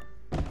room.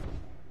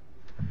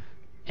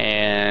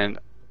 And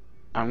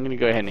I'm going to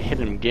go ahead and hit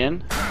him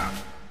again.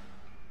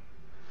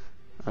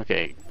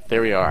 Okay,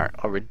 there we are.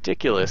 A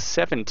ridiculous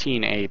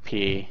 17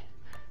 AP.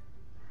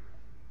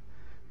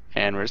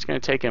 And we're just going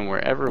to take him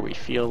wherever we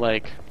feel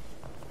like,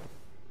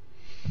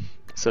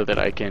 so that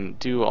I can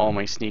do all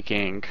my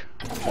sneaking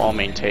while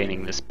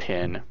maintaining this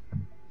pin.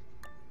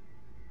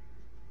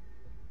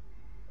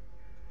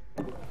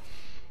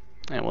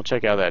 And we'll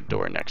check out that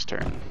door next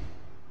turn.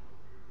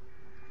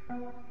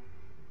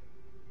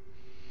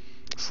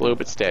 Slow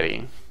but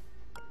steady.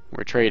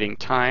 We're trading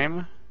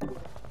time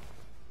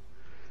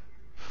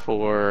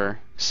for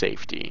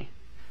safety.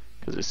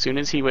 Because as soon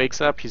as he wakes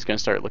up, he's going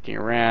to start looking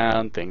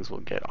around, things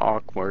will get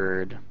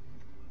awkward.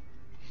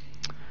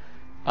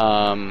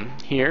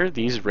 Here,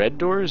 these red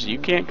doors, you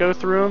can't go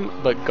through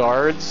them, but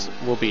guards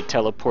will be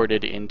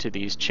teleported into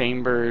these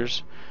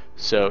chambers,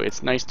 so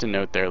it's nice to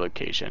note their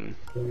location.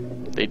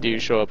 They do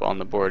show up on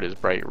the board as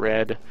bright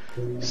red,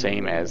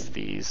 same as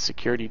these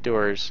security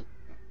doors,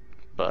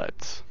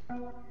 but...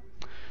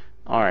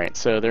 Alright,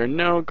 so there are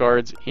no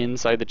guards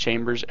inside the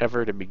chambers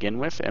ever to begin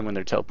with, and when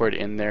they're teleported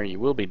in there, you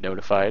will be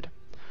notified.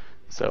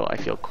 So I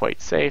feel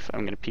quite safe.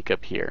 I'm going to peek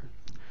up here.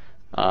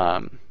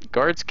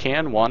 Guards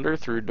can wander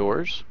through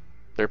doors.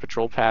 Their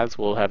patrol paths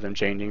will have them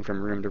changing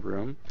from room to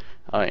room.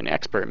 In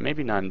expert,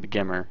 maybe not in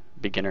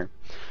beginner.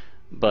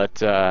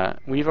 But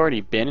we've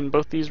already been in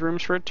both these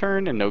rooms for a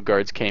turn, and no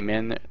guards came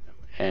in.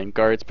 And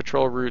guards'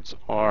 patrol routes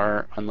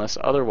are, unless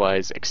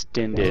otherwise,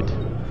 extended.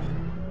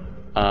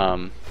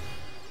 Oh,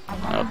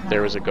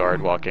 there was a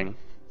guard walking.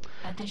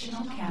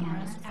 Additional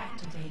cameras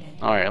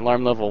activated. Alright,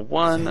 alarm level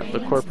 1.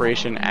 The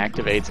corporation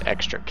activates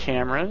extra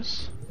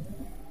cameras.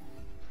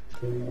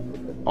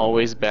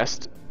 Always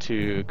best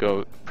to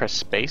go press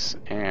space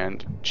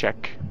and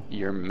check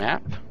your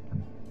map.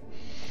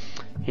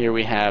 Here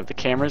we have the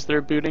cameras that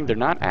are booting. They're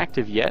not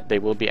active yet. They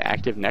will be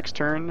active next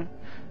turn.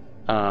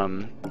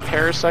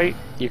 Parasite,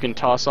 you can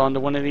toss onto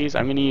one of these.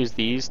 I'm going to use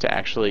these to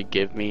actually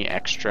give me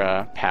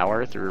extra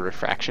power through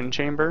refraction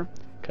chamber,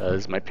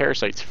 because my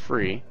parasite's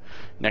free.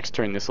 Next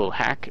turn this will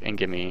hack and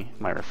give me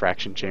my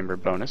refraction chamber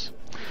bonus.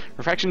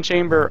 Refraction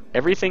chamber,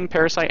 everything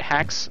parasite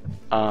hacks,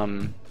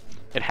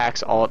 it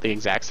hacks all at the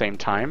exact same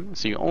time,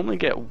 so you only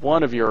get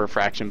one of your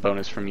refraction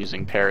bonus from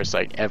using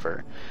parasite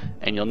ever,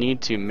 and you'll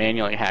need to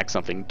manually hack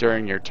something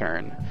during your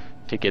turn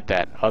to get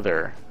that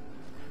other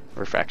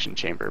refraction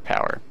chamber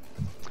power.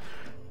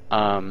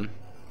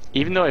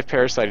 Even though I've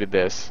parasited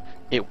this,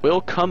 it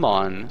will come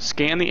on,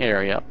 scan the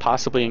area,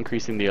 possibly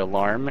increasing the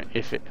alarm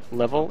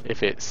level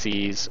if it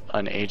sees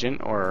an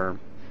agent, or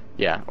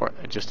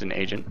just an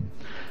agent.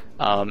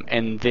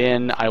 And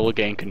then I will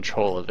gain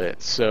control of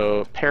it.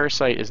 So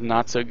Parasite is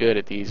not so good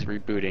at these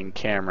rebooting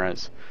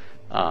cameras.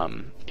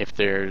 If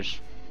there's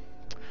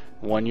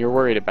one you're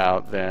worried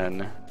about,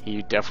 then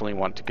you definitely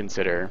want to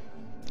consider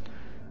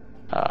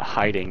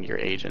hiding your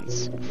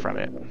agents from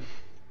it.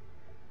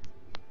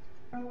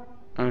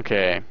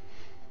 Okay.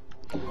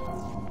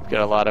 We've got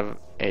a lot of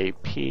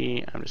AP.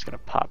 I'm just going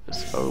to pop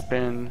this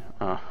open.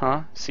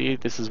 See,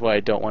 this is why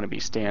I don't want to be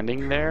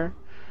standing there.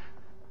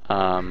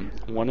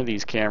 One of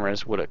these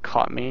cameras would have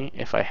caught me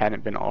if I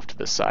hadn't been off to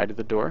the side of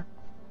the door.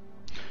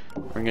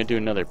 We're going to do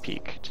another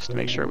peek just to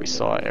make sure we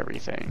saw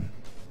everything.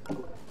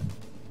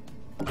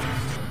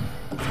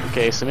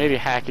 Okay, so maybe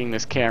hacking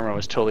this camera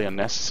was totally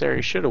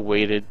unnecessary. Should have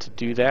waited to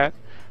do that.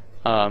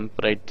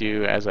 But I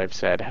do, as I've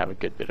said, have a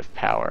good bit of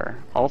power.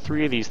 All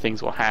three of these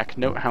things will hack.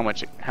 Note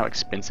how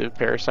expensive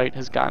Parasite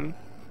has gotten.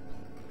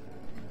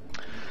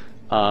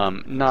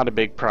 Not a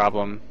big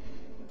problem.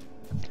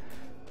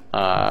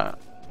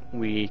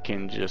 We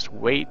can just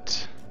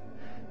wait.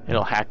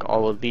 It'll hack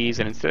all of these,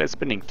 and instead of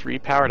spending 3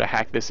 power to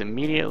hack this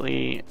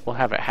immediately, we'll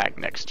have it hack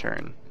next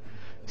turn.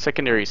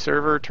 Secondary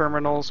server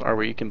terminals are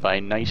where you can buy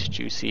nice,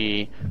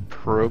 juicy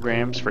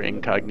programs for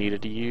Incognita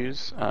to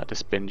use to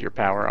spend your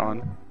power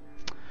on.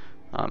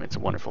 It's a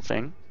wonderful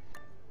thing.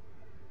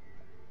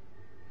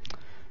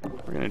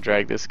 We're going to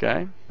drag this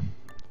guy.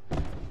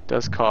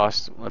 Does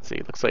cost, let's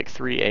see, looks like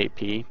 3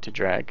 AP to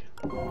drag.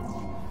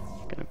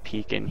 Gonna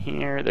peek in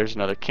here. There's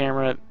another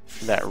camera.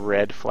 That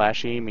red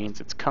flashy means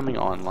it's coming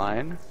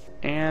online.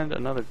 And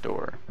another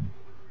door.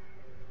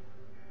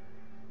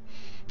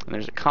 And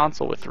there's a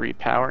console with 3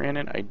 power in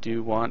it. I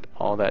do want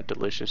all that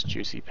delicious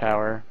juicy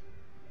power.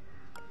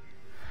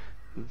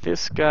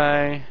 This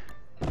guy,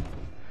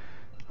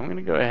 I'm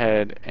gonna go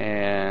ahead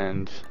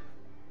and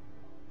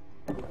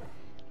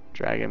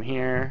drag him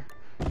here,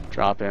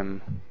 drop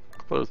him,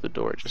 close the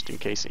door just in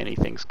case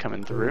anything's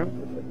coming through.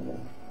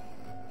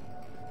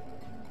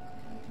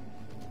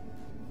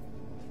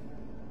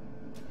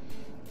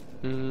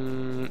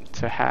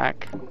 To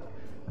hack,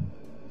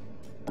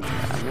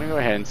 I'm gonna go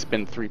ahead and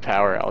spend 3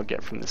 power I'll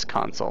get from this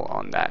console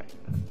on that.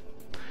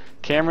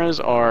 Cameras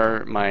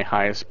are my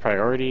highest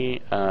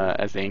priority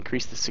as they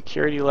increase the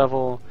security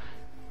level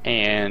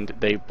and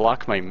they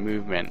block my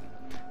movement.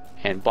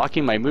 And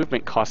blocking my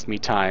movement costs me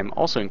time,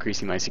 also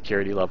increasing my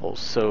security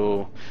levels.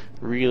 So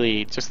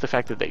really, just the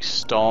fact that they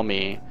stall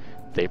me,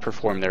 they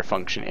perform their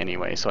function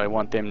anyway. So I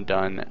want them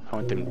done, I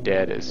want them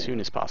dead as soon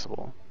as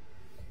possible.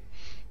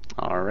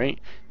 Alright,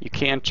 you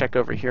can check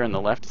over here on the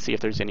left to see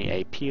if there's any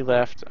AP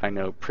left. I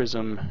know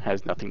Prism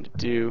has nothing to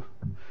do,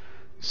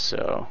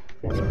 so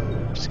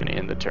I'm just going to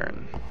end the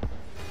turn.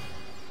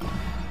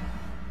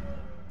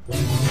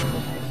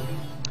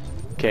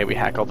 Okay, we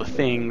hack all the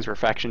things.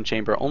 Refraction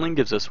Chamber only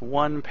gives us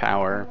 1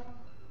 power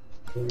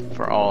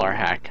for all our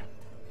hack.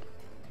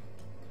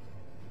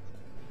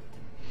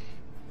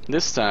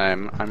 This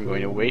time, I'm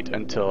going to wait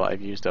until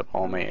I've used up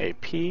all my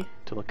AP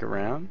to look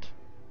around.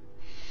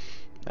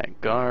 That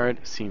guard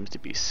seems to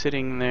be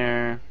sitting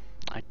there.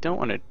 I don't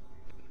want to...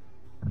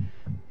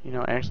 You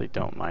know, I actually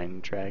don't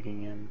mind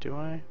dragging him, do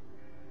I?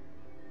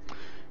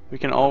 We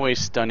can always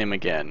stun him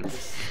again.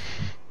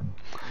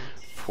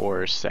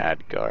 Poor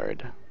sad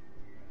guard.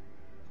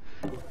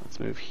 Let's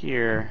move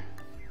here.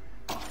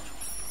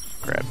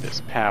 Grab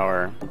this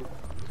power.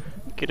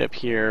 Get up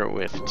here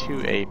with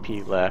 2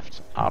 AP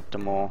left.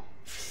 Optimal.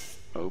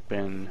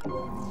 Open.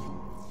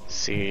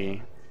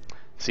 C.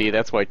 See,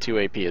 that's why 2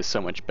 AP is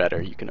so much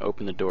better. You can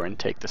open the door and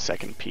take the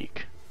second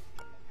peek.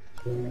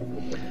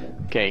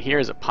 Okay,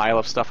 here's a pile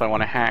of stuff I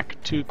want to hack.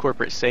 2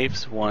 corporate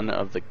safes. One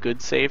of the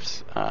good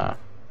safes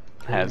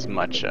has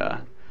much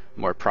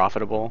more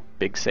profitable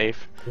big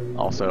safe.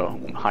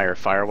 Also higher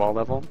firewall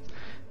level.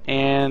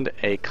 And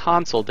a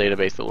console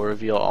database that will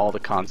reveal all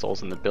the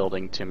consoles in the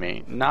building to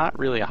me. Not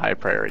really a high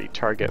priority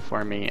target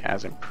for me,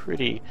 as I'm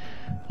pretty...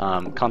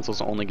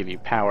 consoles only give you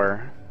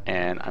power,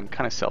 and I'm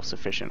kind of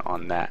self-sufficient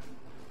on that.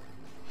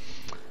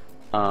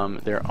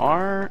 There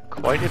are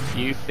quite a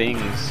few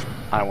things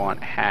I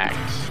want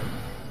hacked.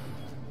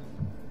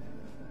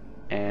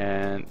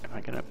 And am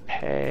I gonna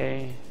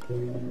pay?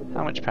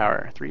 How much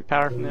power? 3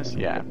 power from this?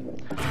 Yeah.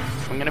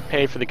 I'm gonna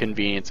pay for the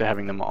convenience of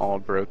having them all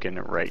broken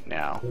right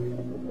now.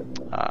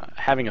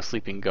 Having a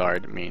sleeping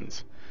guard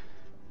means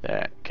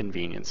that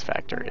convenience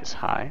factor is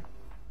high.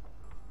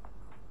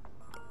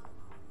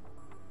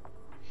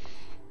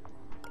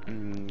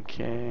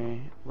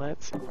 Okay,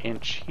 let's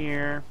inch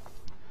here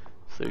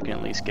so we can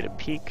at least get a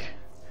peek.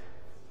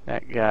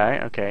 That guy,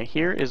 okay,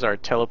 here is our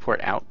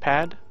teleport out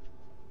pad.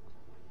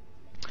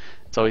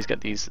 It's always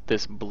got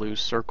this blue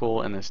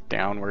circle and this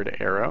downward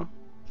arrow,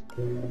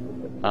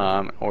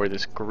 or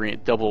this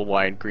green, double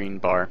wide green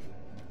bar.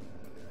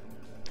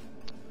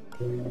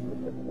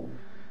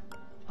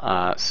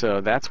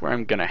 So that's where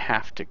I'm gonna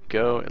have to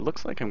go. It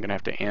looks like I'm gonna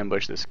have to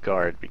ambush this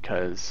guard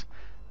because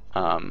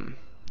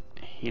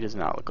he does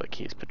not look like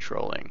he's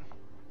patrolling.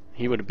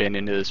 He would have been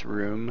into this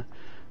room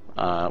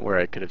where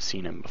I could have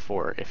seen him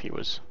before if he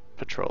was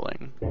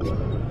patrolling.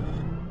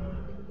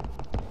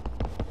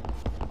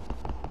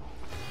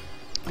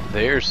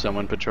 There's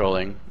someone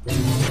patrolling.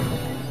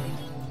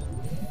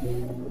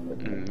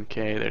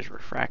 Okay, there's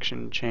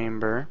refraction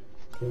chamber.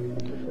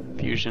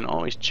 Fusion,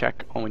 always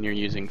check when you're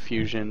using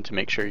fusion to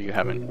make sure you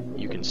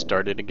can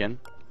start it again.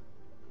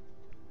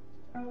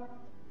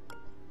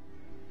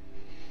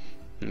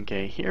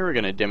 Okay, here we're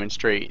going to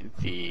demonstrate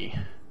the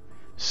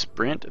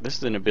sprint. This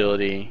is an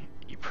ability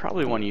you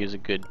probably want to use a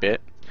good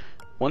bit.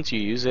 Once you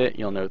use it,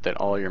 you'll note that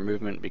all your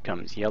movement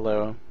becomes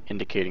yellow,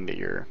 indicating that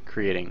you're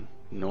creating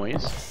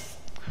noise.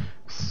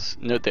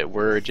 Note that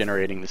we're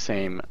generating the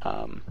same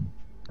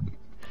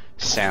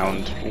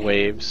sound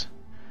waves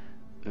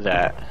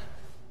that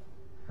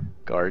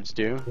guards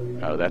do.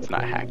 Oh, that's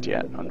not hacked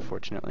yet,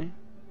 unfortunately.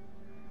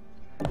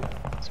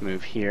 Let's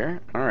move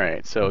here.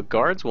 Alright, so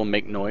guards will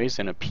make noise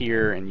and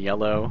appear in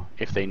yellow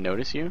if they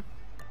notice you.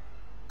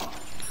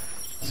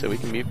 So we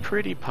can be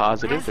pretty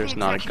positive there's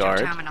not a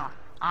guard.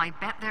 I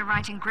bet they're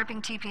writing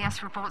gripping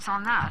TPS reports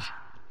on that.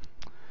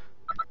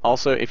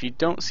 Also, if you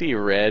don't see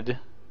red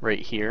right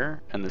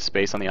here and the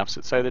space on the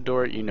opposite side of the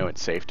door, you know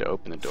it's safe to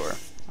open the door.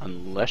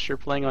 Unless you're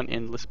playing on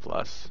Endless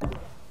Plus.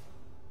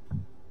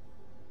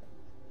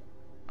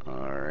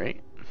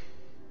 Alright.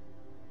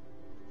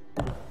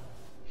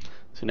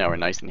 So now we're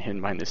nice and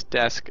hidden behind this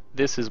desk.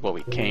 This is what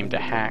we came to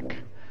hack.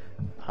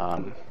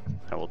 I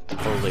will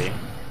totally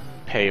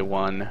pay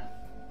 1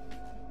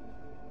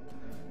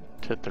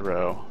 to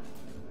throw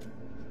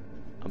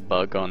a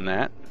bug on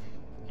that.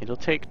 It'll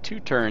take 2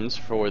 turns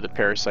for the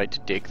parasite to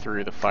dig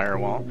through the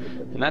firewall.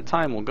 In that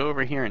time, we'll go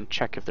over here and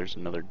check if there's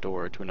another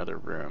door to another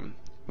room.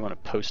 We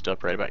want to post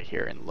up right about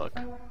here and look.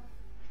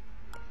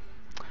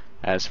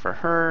 As for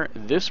her,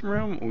 this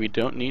room we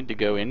don't need to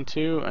go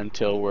into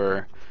until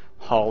we're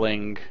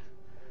hauling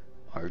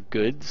our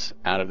goods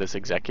out of this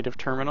executive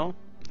terminal.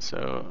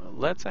 So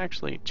let's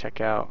actually check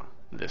out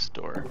this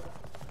door.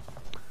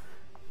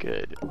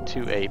 Good.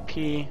 2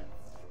 AP.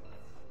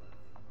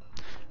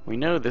 We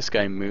know this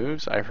guy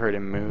moves. I've heard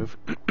him move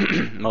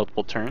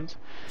multiple turns.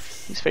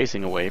 He's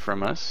facing away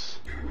from us,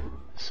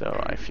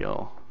 so I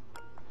feel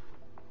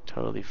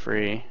totally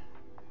free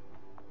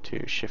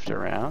to shift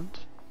around.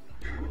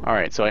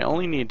 Alright, so I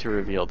only need to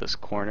reveal this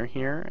corner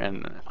here,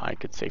 and I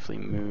could safely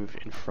move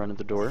in front of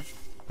the door,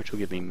 which will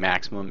give me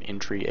maximum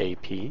entry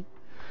AP.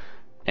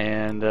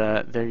 And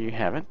there you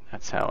have it.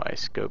 That's how I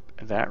scope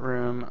that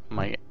room.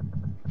 My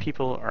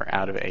people are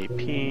out of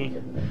AP.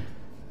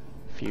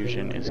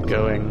 Fusion is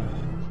going.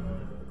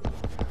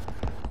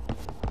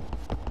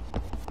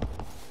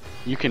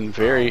 You can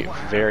very...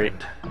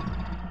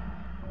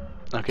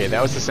 Okay,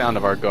 that was the sound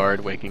of our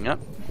guard waking up.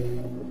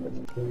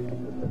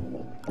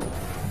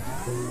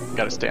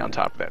 Gotta stay on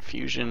top of that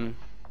fusion.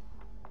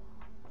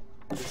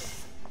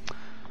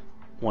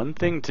 One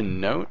thing to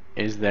note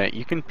is that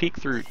you can peek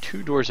through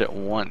 2 doors at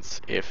once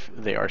if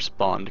they are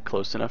spawned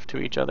close enough to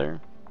each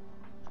other.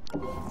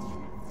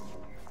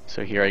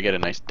 So here I get a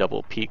nice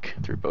double peek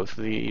through both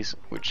of these,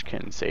 which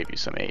can save you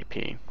some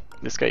AP.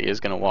 This guy is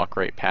going to walk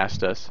right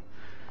past us.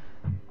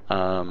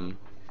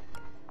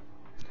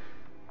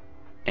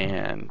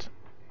 And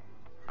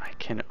I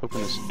can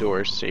open this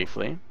door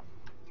safely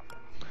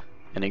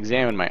and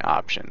examine my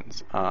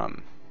options.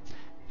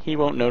 He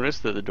won't notice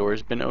that the door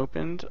has been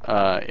opened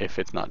if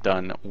it's not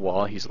done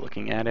while he's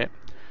looking at it.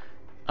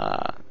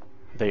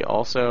 They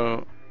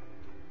also,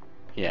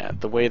 yeah,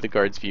 the way the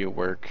guard's view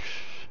work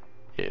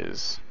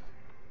is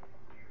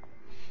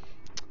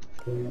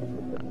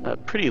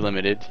pretty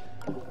limited.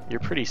 You're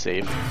pretty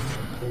safe.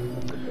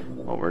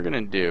 What we're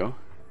gonna do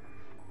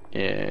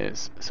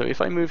is, so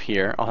if I move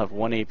here, I'll have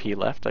 1 AP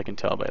left. I can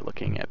tell by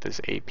looking at this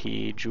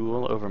AP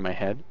jewel over my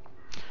head.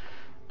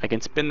 I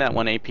can spin that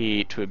 1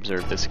 AP to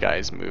observe this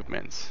guy's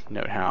movements.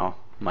 Note how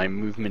my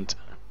movement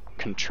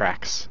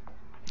contracts.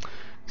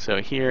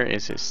 So here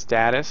is his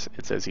status.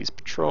 It says he's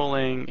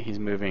patrolling. He's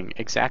moving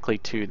exactly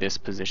to this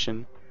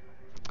position.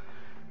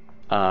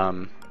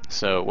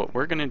 So what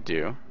we're gonna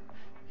do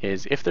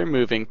is, if they're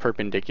moving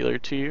perpendicular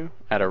to you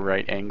at a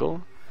right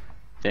angle,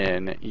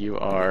 then you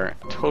are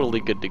totally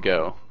good to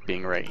go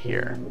being right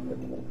here.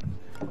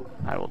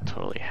 I will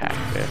totally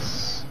hack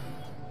this.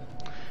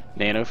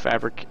 Nano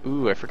fabric.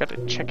 Ooh, I forgot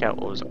to check out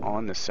what was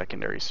on the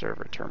secondary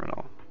server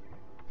terminal.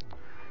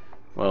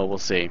 Well, we'll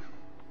see.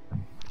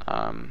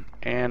 And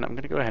I'm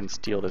going to go ahead and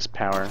steal this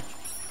power.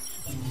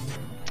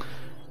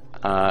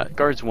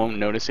 Guards won't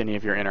notice any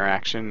of your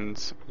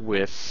interactions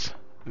with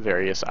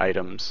various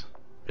items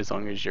as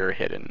long as you're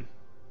hidden.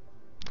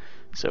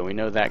 So we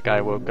know that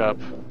guy woke up.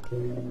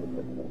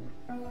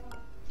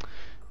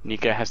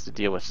 Nika has to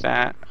deal with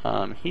that.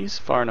 He's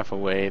far enough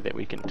away that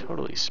we can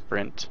totally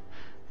sprint.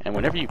 And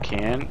whenever you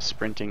can,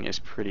 sprinting is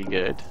pretty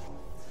good.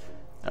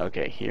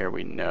 Okay, here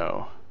we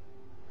know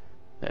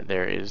that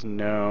there is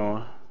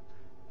nowhere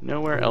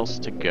else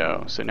to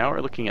go. So now we're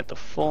looking at the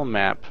full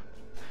map.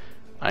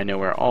 I know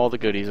where all the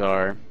goodies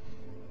are.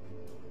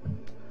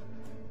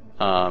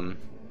 Note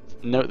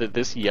that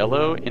this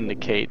yellow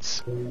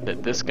indicates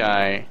that this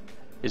guy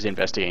is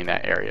investigating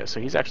that area, so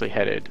he's actually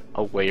headed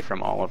away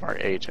from all of our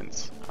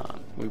agents.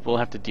 We will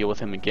have to deal with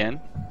him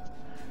again.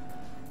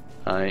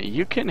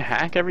 You can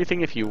hack everything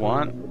if you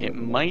want. It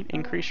might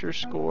increase your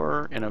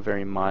score in a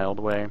very mild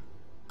way.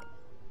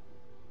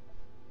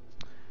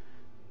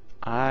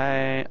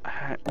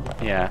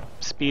 Yeah,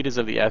 speed is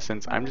of the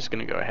essence. I'm just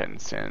going to go ahead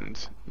and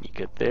send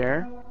Nika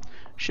there.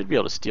 Should be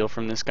able to steal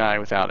from this guy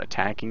without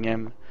attacking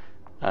him.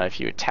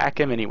 If you attack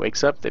him and he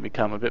wakes up, they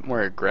become a bit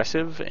more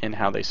aggressive in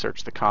how they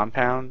search the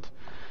compound.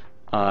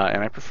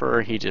 And I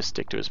prefer he just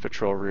stick to his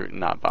patrol route and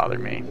not bother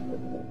me.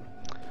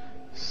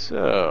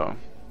 So,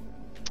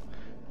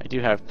 I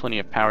do have plenty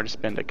of power to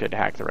spend. I could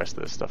hack the rest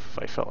of this stuff if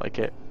I felt like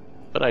it,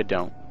 but I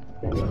don't.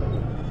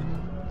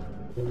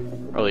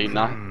 Really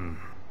not.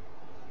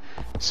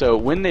 So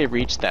when they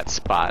reach that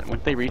spot, when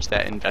they reach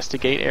that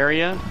investigate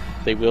area,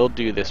 they will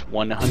do this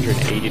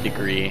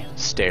 180-degree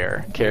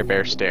stare, Care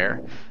Bear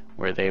stare,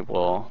 where they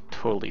will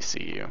totally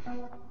see you.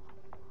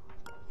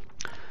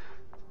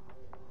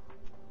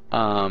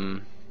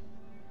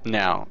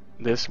 Now,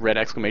 this red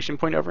exclamation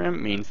point over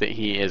him means that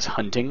he is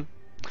hunting.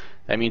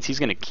 That means he's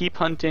going to keep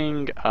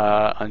hunting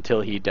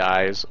until he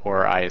dies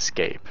or I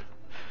escape.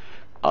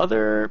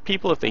 Other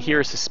people, if they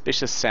hear a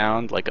suspicious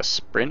sound like a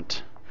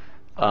sprint,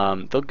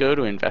 they'll go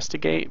to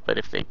investigate, but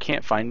if they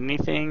can't find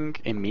anything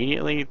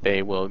immediately,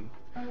 they will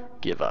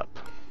give up.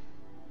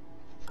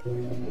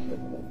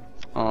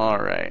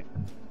 Alright.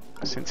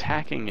 Since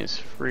hacking is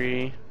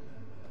free,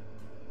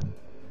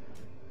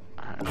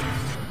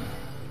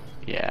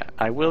 Yeah,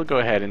 I will go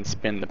ahead and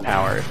spin the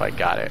power if I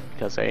got it,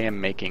 because I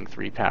am making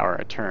 3 power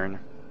a turn,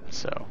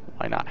 so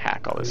why not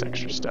hack all this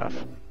extra stuff?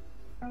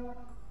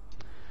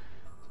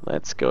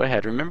 Let's go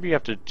ahead. Remember, you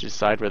have to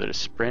decide whether to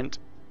sprint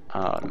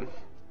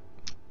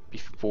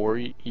before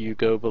you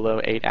go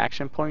below 8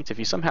 action points. If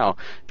you somehow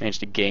manage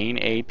to gain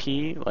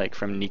AP, like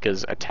from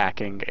Nika's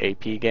attacking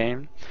AP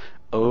game,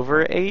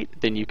 over 8,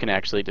 then you can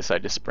actually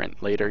decide to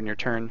sprint later in your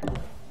turn.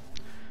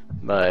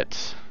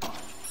 But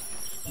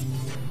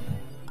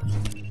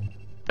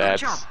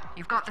that's Good job.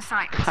 You've got the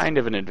sight. kind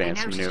of an They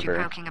advanced noticed you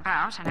maneuver. poking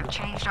about and have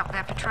changed up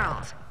their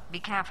patrols. Be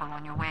careful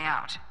on your way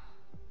out.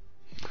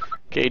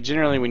 Okay,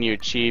 generally when you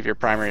achieve your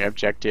primary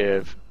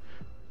objective,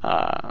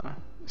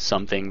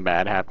 something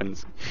bad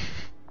happens.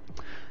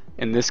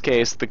 In this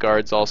case, the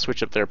guards all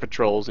switch up their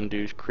patrols and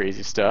do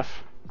crazy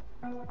stuff.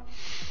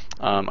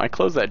 I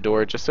closed that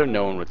door just so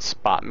no one would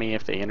spot me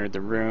if they entered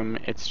the room.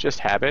 It's just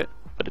habit,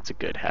 but it's a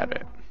good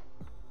habit.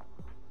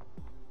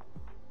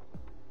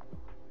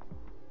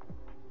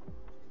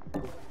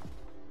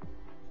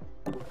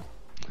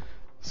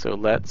 So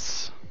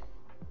let's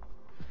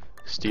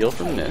steal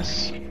from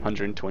this.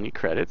 120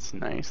 credits,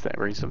 nice. That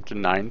brings up to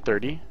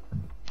 930.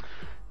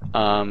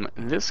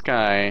 This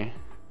guy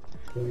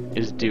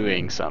is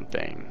doing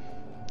something.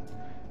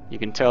 You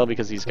can tell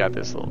because he's got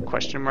this little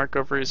question mark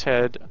over his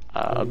head.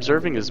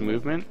 Observing his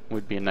movement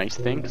would be a nice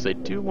thing, because I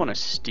do want to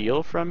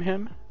steal from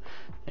him,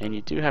 and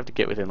you do have to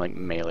get within like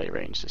melee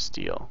range to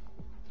steal.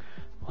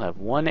 We'll have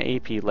 1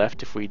 AP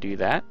left if we do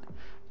that,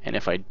 and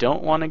if I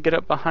don't want to get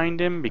up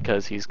behind him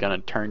because he's going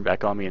to turn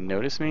back on me and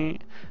notice me,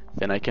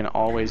 then I can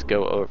always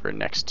go over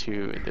next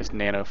to this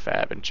nano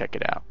fab and check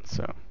it out.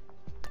 So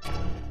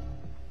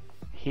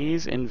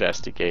he's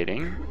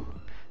investigating.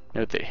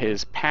 Note that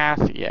his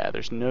path, yeah,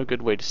 there's no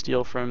good way to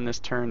steal from this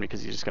turn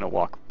because he's just going to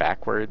walk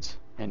backwards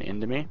and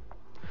into me.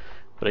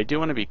 But I do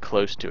want to be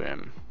close to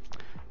him,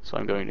 so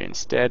I'm going to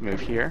instead move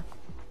here.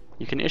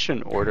 You can issue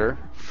an order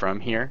from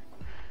here.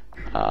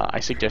 I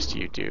suggest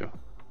you do.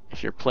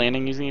 If you're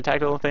planning using a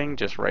tactical thing,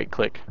 just right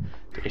click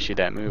to issue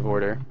that move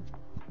order.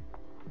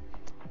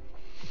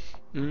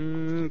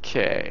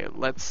 Okay,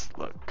 let's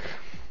look.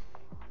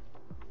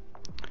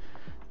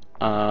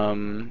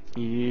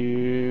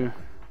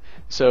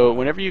 So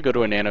whenever you go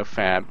to a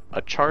nanofab,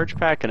 a charge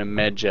pack and a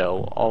med gel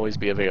will always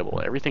be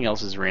available. Everything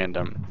else is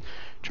random.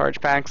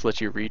 Charge packs let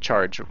you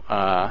recharge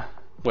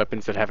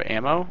weapons that have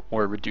ammo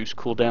or reduce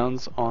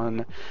cooldowns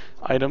on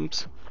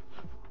items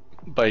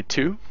by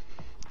 2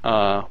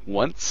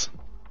 once.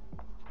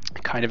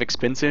 Kind of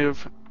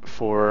expensive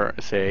for,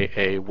 say,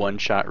 a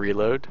one-shot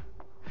reload,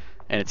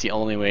 and it's the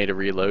only way to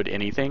reload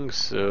anything,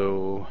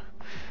 so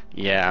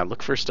yeah,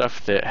 look for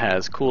stuff that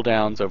has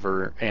cooldowns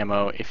over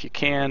ammo if you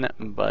can,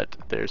 but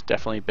there's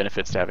definitely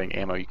benefits to having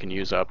ammo you can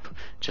use up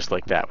just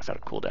like that without a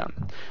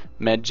cooldown.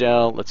 Med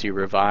gel lets you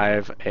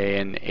revive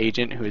an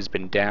agent who has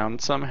been down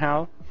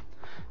somehow.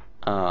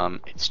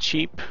 It's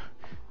cheap,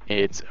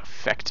 it's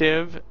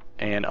effective,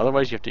 and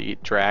otherwise you have to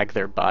drag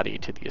their body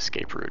to the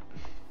escape route.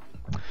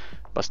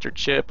 Buster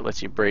chip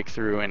lets you break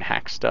through and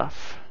hack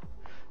stuff.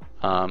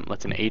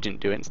 Lets an agent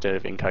do it instead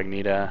of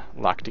incognita.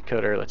 Lock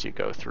decoder lets you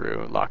go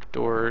through locked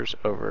doors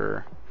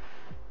over.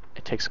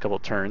 It takes a couple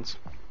turns.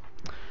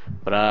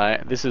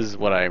 But this is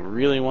what I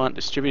really want: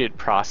 distributed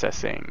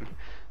processing.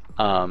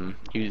 You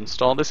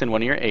install this in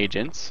one of your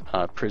agents.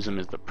 Prism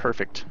is the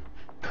perfect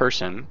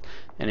person,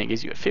 and it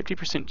gives you a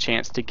 50%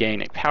 chance to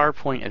gain a power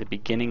point at the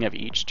beginning of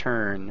each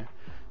turn,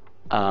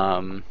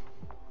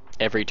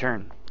 every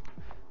turn.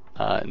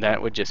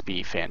 That would just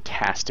be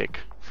fantastic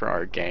for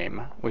our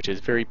game, which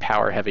is very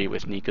power heavy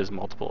with Nika's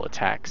multiple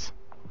attacks.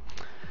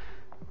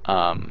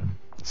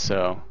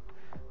 So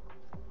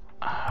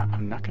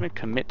I'm not going to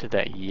commit to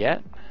that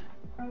yet.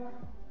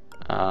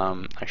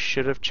 I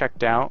should have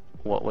checked out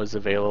what was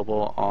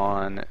available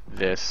on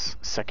this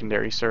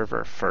secondary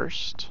server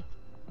first.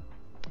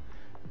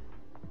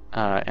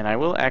 And I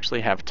will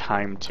actually have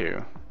time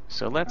to.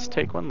 So let's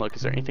take one look.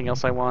 Is there anything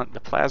else I want? The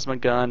plasma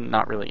gun,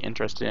 not really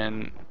interested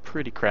in.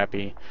 Pretty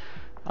crappy.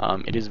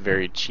 It is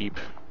very cheap.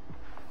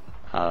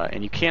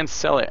 And you can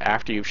sell it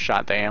after you've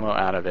shot the ammo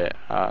out of it.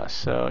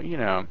 So, you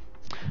know.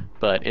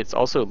 But it's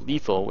also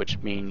lethal, which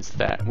means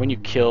that when you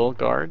kill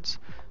guards,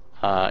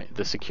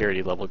 the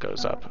security level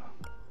goes up.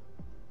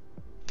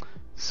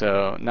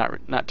 So,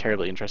 not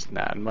terribly interested in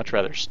that. I'd much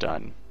rather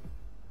stun.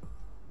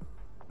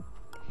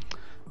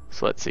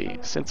 So let's see,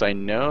 since I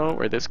know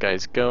where this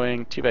guy's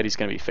going, too bad he's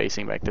going to be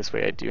facing back this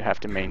way. I do have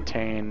to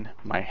maintain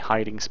my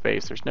hiding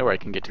space. There's nowhere I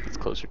can get to that's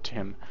closer to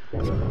him.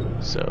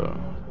 So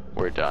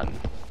we're done.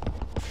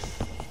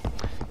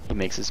 He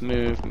makes his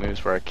move,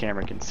 moves where our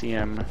camera can see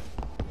him.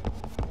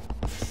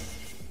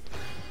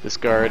 This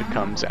guard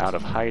comes out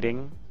of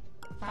hiding.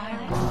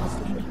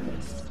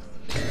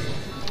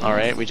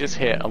 Alright, we just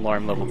hit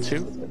alarm level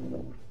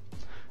 2.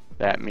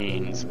 That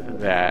means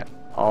that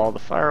all the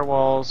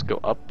firewalls go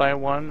up by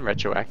 1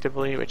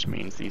 retroactively, which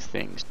means these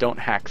things don't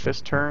hack this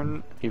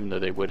turn, even though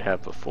they would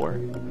have before.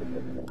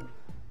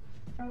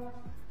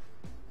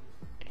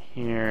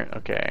 Here,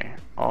 okay,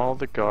 all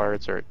the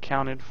guards are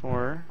accounted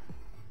for.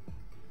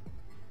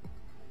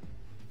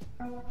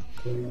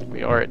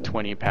 We are at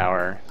 20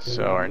 power,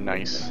 so our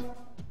nice...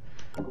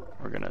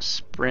 We're gonna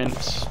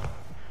sprint.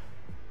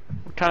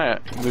 We're kind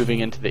of moving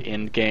into the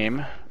end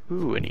game.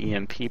 Ooh, an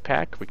EMP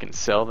pack. We can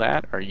sell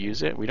that or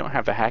use it. We don't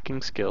have the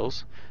hacking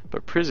skills,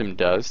 but Prism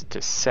does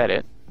to set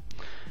it.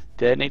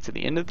 Detonates at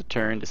the end of the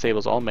turn,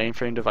 disables all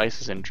mainframe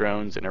devices and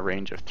drones in a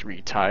range of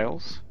 3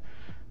 tiles.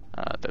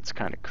 That's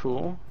kind of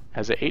cool.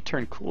 Has an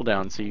 8-turn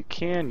cooldown, so you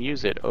can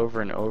use it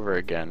over and over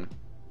again.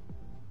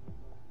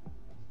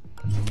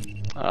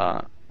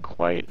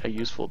 Quite a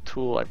useful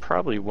tool. I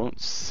probably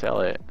won't sell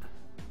it.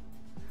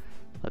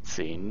 Let's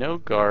see. No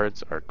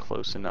guards are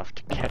close enough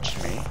to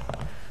catch me.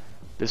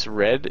 This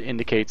red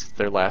indicates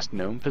their last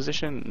known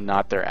position,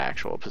 not their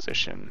actual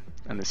position.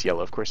 And this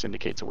yellow, of course,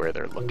 indicates where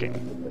they're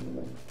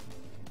looking.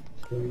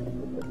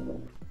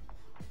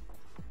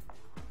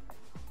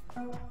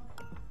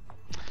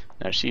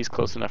 Now she's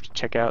close enough to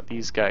check out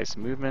these guys'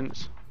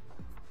 movements.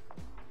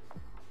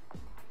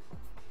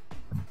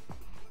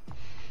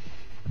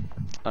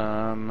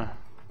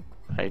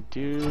 I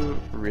do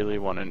really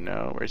want to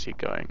know, where's he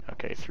going?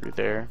 Okay, through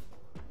there.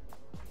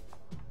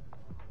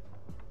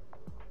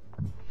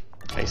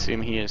 I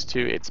assume he is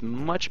too. It's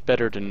much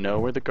better to know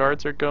where the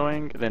guards are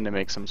going than to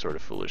make some sort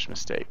of foolish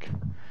mistake.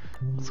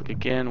 Let's look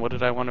again. What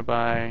did I want to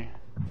buy?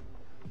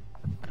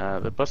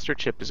 The Buster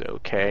chip is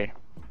okay,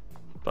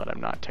 but I'm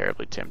not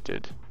terribly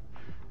tempted.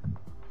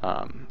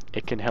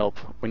 It can help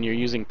when you're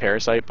using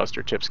Parasite.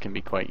 Buster chips can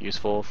be quite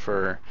useful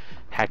for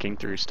hacking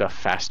through stuff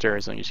faster,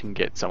 as long as you can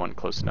get someone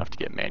close enough to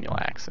get manual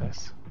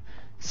access.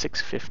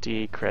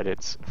 650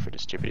 credits for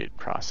distributed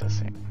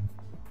processing.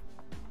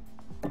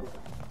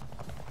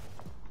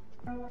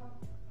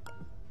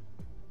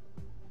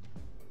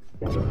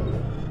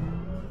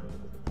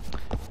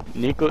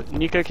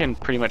 Nika can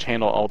pretty much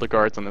handle all the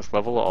guards on this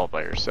level all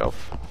by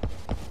herself,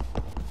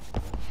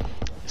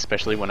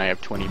 especially when I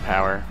have 20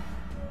 power.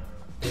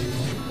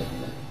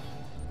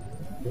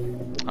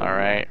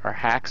 Alright, our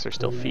hacks are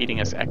still feeding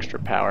us extra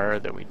power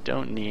that we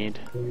don't need.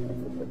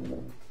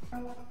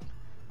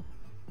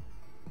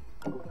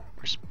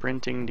 We're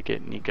sprinting to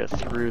get Nika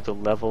through the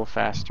level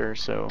faster,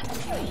 so...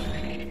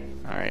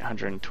 Alright,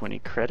 120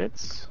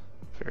 credits.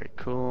 Very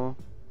cool.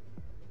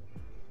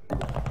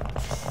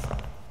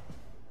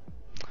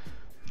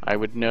 I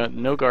would know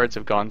no guards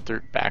have gone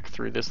back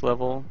through this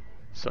level,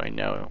 so I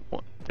know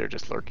they're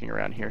just lurking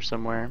around here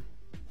somewhere.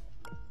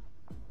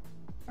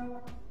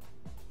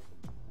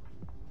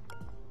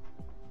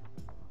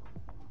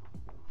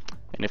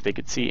 And if they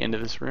could see into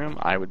this room,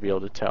 I would be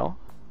able to tell.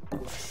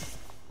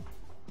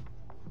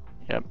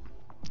 Yep.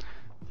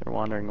 They're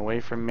wandering away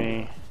from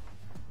me.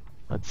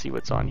 Let's see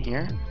what's on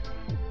here.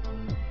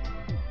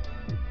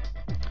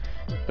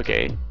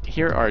 Okay,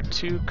 here are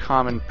 2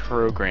 common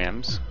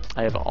programs.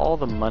 I have all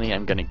the money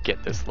I'm going to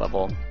get this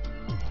level.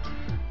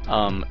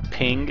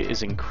 Ping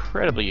is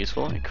incredibly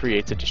useful. It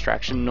creates a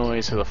distraction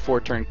noise, so the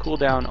 4-turn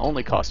cooldown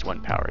only costs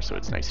 1 power, so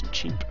it's nice and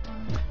cheap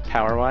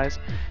power-wise.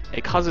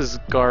 It causes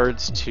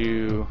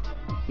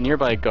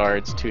nearby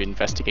guards to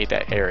investigate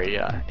that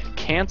area. It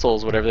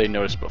cancels whatever they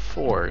noticed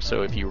before,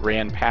 so if you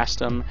ran past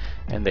them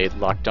and they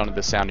locked onto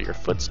the sound of your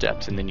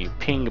footsteps and then you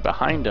ping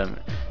behind them,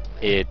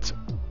 it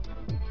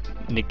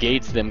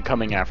negates them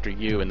coming after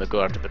you and they'll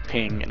go after the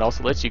ping. It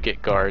also lets you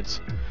get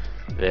guards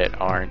that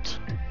aren't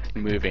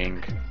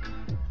moving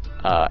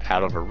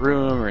out of a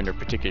room or in a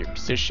particular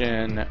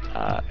position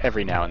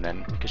every now and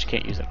then, because you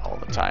can't use it all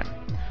the time.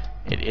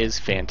 It is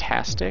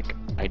fantastic.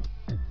 I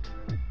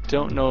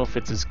don't know if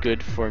it's as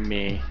good for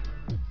me.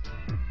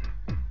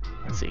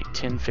 Let's see,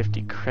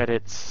 1050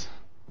 credits.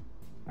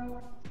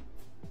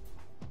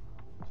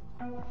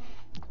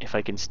 If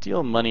I can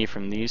steal money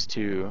from these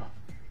 2,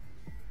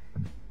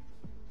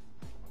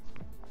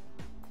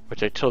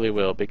 which I totally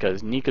will,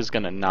 because Nika's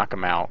gonna knock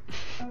them out,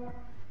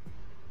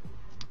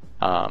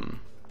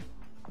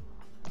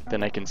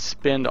 then I can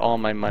spend all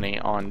my money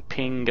on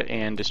ping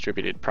and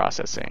distributed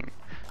processing.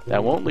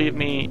 That won't leave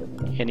me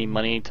any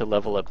money to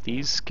level up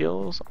these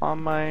skills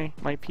on my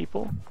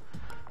people,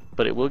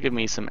 but it will give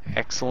me some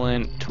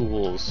excellent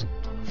tools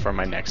for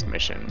my next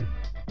mission.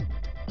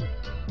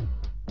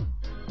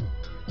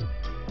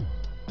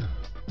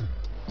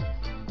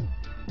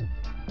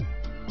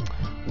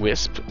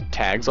 Wisp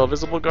tags all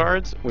visible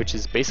guards, which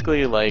is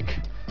basically like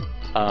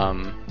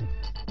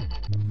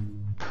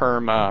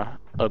perma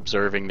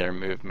observing their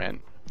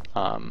movement.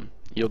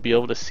 You'll be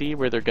able to see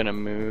where they're going to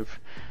move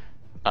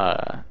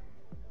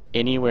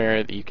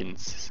anywhere that you can,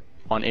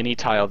 on any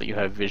tile that you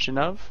have vision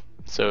of.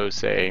 So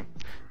say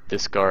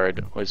this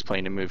guard was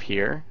planning to move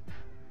here.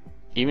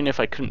 Even if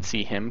I couldn't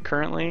see him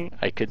currently,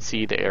 I could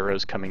see the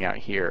arrows coming out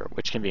here,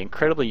 which can be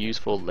incredibly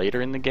useful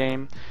later in the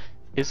game.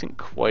 Isn't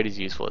quite as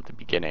useful at the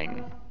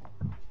beginning.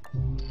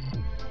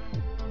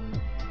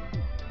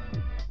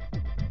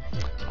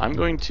 I'm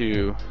going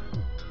to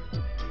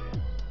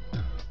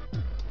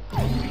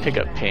pick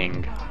up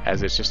ping,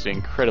 as it's just an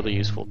incredibly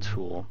useful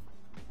tool.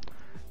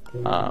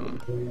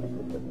 And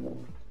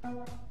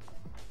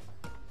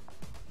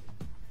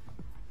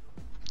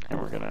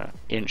we're gonna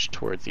inch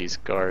towards these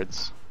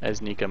guards,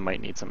 as Nika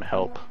might need some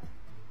help.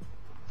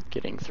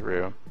 getting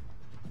through.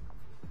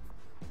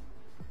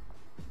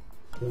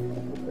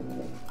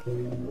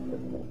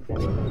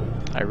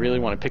 I really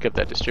want to pick up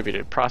that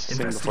distributed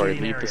processing before I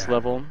leave this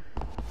level.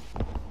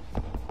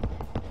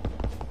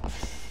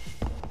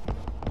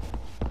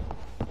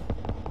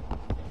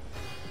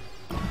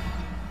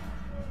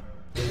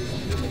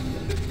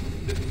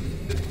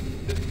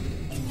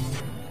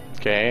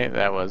 Okay,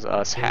 that was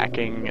us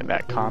hacking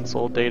that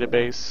console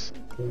database.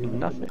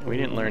 Nothing. We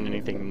didn't learn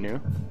anything new.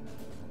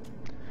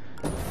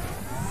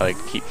 I like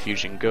to keep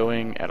fusion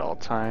going at all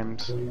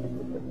times.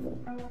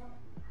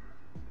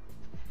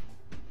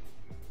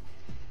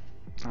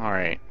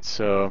 Alright,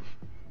 so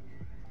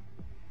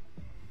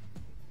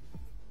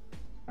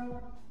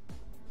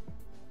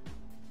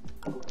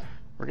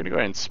we're gonna go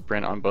ahead and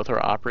sprint on both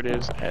our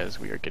operatives as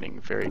we are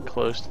getting very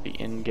close to the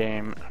end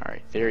game.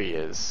 Alright, there he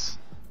is.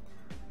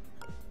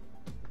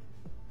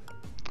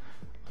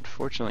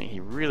 Unfortunately, he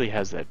really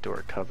has that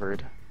door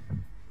covered.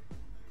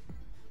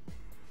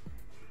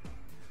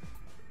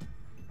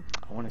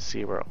 I want to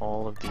see where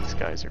all of these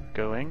guys are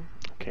going.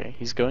 Okay,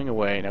 he's going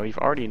away. Now we've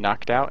already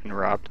knocked out and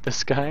robbed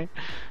this guy,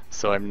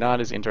 so I'm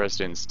not as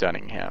interested in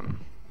stunning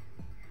him.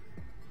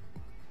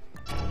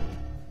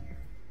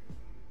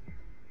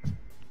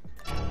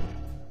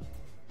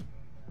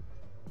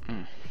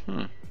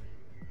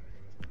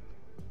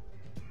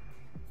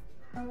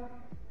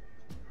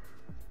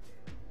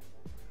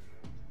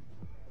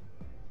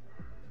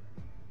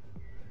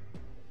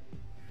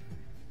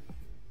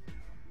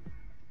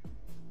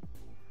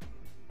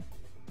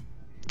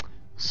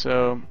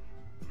 So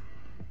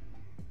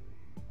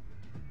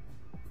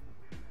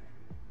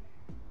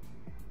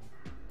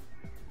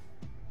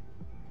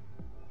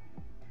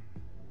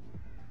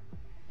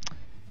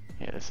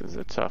yeah, this is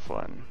a tough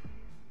one.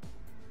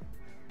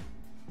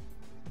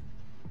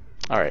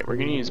 Alright, we're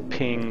gonna use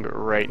ping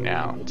right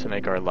now to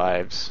make our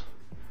lives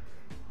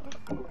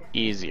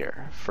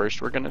easier.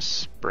 First we're gonna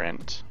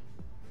sprint.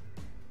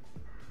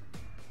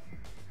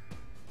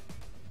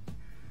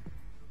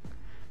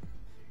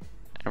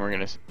 And we're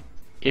gonna,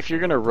 if you're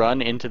gonna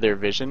run into their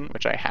vision,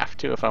 which I have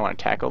to if I want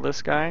to tackle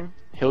this guy,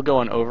 he'll go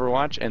on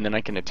Overwatch and then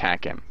I can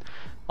attack him.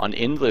 On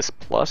Endless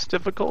Plus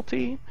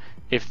difficulty,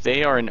 if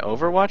they are in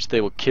Overwatch,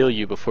 they will kill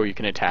you before you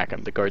can attack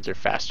them. The guards are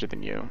faster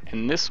than you.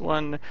 In this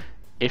one,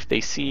 if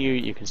they see you,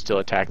 you can still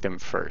attack them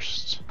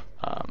first.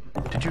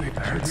 Did you hear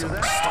that?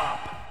 Stop!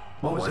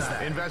 What was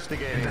that?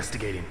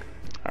 Investigating.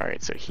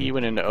 Alright, so he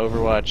went into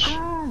Overwatch.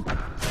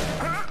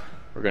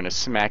 We're going to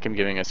smack him,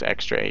 giving us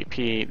extra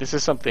AP. This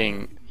is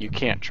something you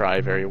can't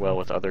try very well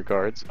with other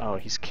guards. Oh,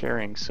 he's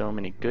carrying so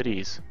many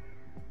goodies.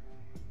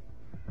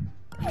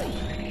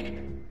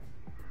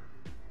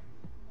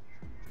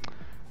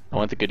 I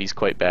want the goodies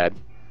quite bad.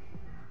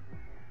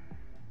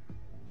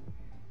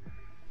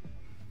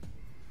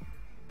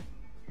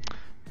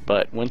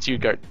 But once you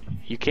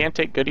can't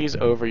take goodies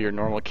over your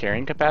normal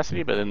carrying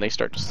capacity, but then they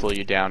start to slow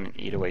you down and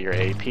eat away your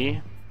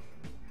AP.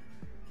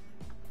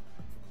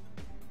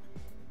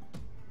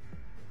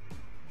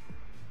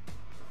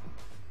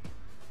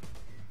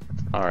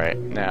 Alright,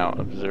 now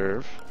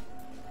observe.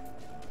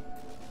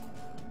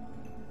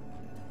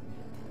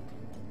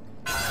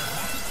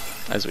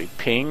 As we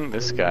ping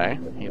this guy,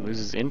 he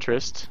loses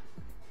interest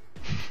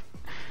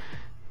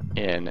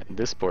in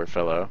this poor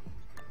fellow.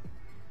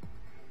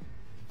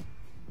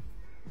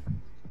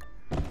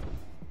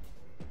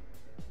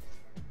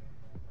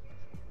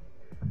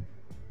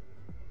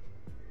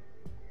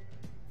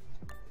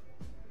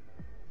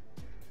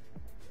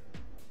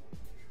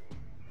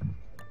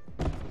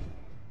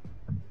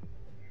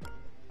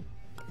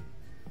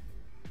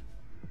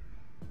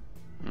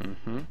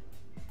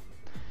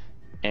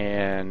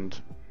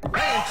 And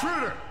hey,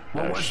 intruder!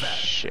 What was that?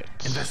 Shit.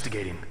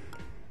 Investigating.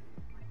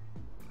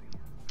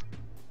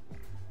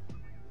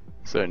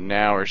 So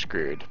now we're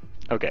screwed.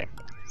 Okay,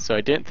 so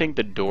I didn't think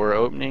the door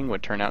opening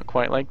would turn out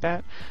quite like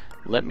that.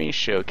 Let me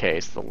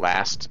showcase the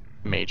last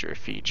major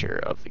feature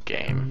of the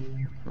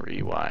game.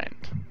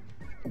 Rewind.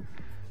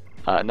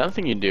 Another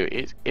thing you can do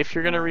is, if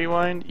you're going to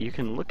rewind, you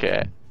can look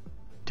at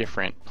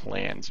different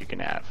plans you can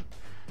have.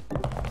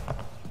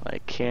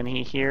 Like, can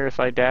he hear if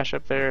I dash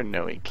up there?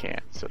 No, he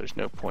can't, so there's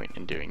no point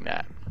in doing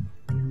that.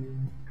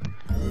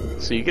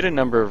 So you get a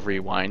number of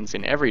rewinds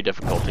in every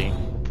difficulty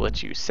that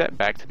lets you set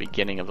back to the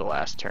beginning of the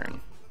last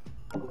turn.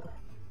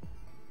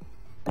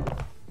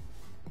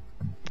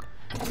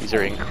 These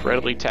are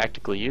incredibly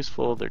tactically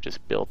useful. They're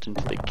just built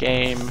into the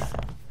game.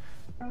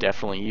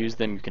 Definitely use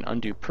them. You can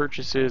undo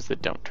purchases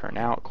that don't turn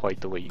out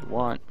quite the way you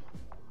want.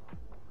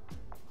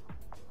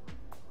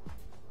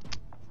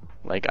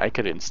 Like, I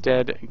could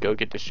instead go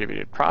get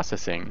distributed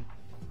processing,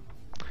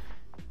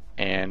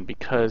 and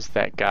because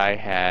that guy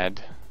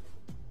had,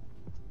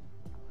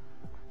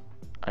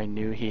 I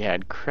knew he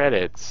had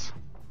credits.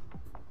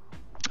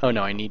 Oh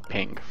no, I need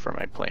ping for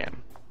my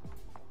plan.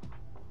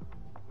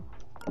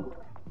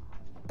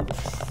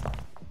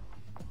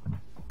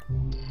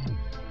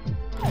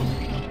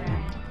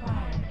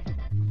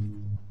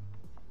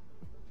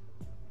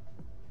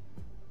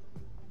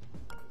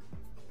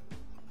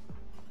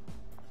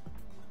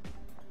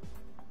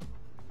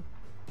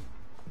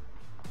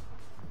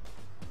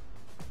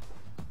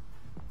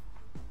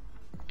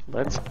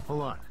 let's...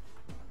 Hold on.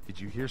 Did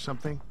you hear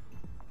something?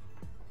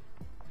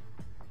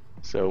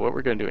 So what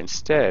we're going to do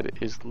instead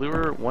is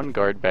lure one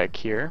guard back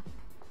here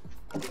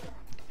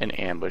and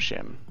ambush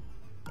him.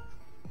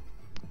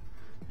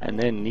 And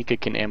then Nika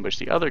can ambush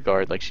the other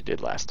guard like she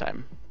did last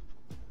time.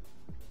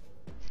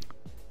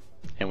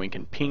 And we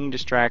can ping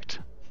distract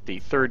the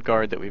third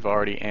guard that we've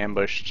already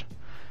ambushed,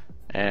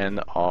 and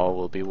all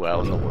will be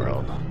well in the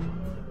world.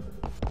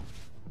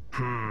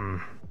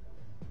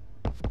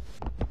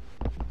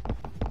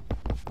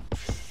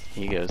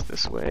 He goes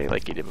this way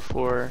like he did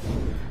before.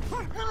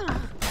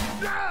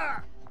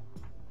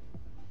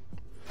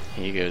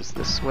 He goes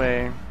this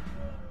way.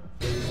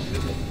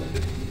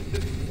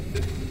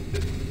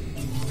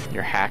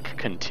 Your hack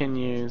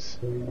continues.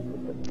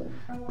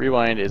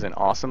 Rewind is an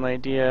awesome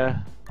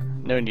idea.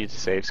 No need to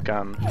save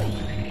scum.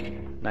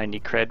 90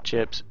 cred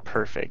chips.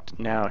 Perfect.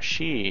 Now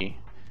she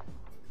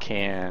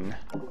can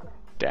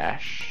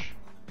dash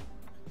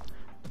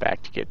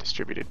back to get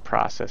distributed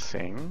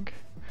processing.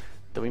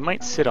 Though we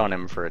might sit on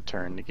him for a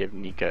turn to give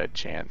Nika a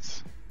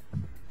chance.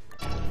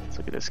 Let's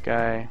look at this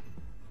guy.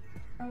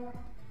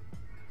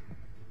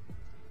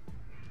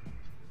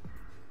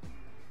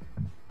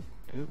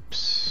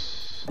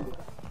 Oops.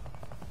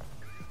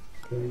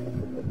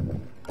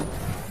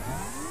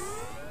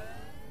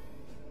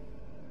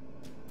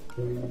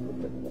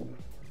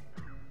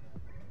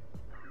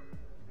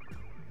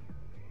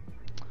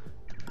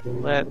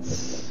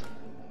 Let's...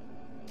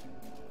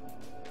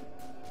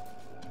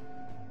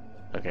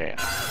 Okay,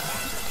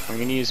 I'm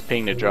going to use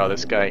ping to draw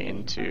this guy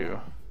into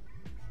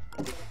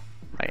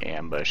my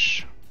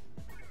ambush.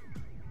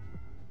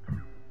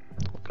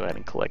 We'll go ahead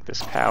and collect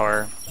this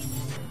power.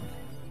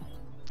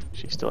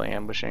 She's still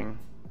ambushing.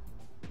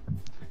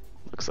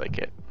 Looks like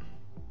it.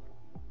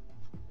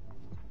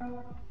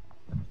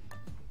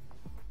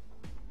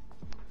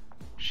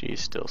 She's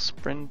still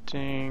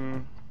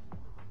sprinting.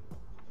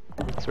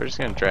 So we're just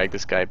going to drag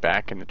this guy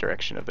back in the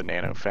direction of the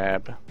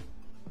nanofab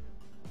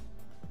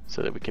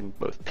so that we can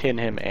both pin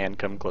him and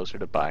come closer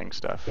to buying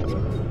stuff.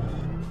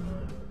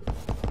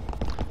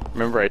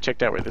 Remember, I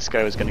checked out where this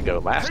guy was going to go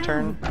last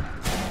turn.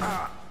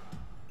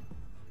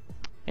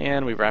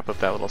 And we wrap up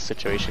that little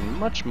situation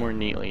much more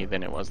neatly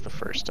than it was the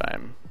first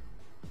time.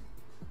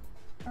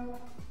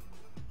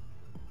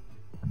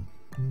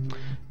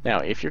 Now,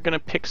 if you're going to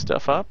pick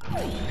stuff up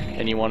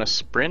and you want to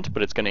sprint,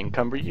 but it's going to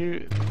encumber you,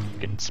 you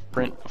can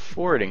sprint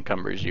before it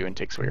encumbers you and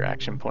takes away your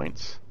action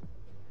points.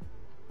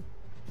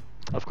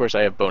 Of course,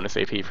 I have bonus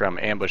AP from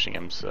ambushing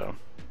him, so...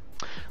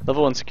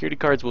 Level 1 security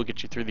cards will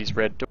get you through these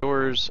red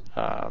doors.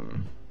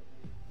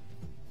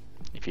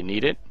 If you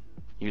need it,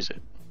 use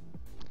it.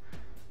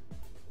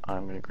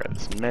 I'm going to grab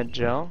this med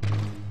gel.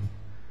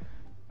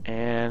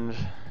 And...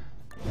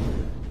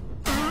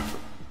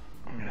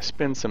 I'm going to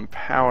spend some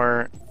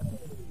power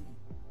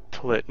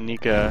to let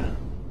Nika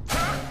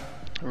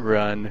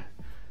run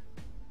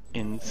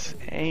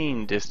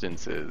insane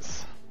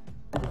distances.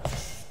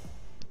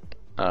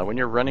 When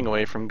you're running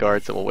away from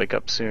guards that will wake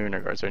up soon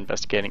or guards are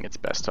investigating, it's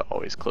best to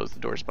always close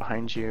the doors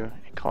behind you.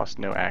 It costs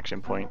no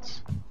action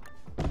points.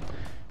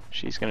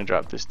 She's going to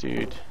drop this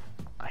dude.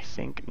 I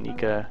think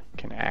Nika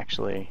can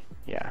actually,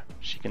 yeah,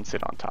 she can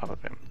sit on top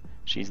of him.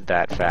 She's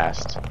that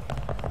fast.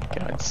 Look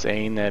how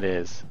insane that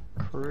is.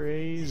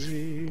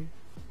 Crazy.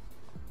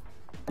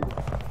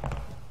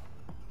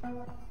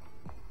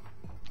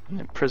 And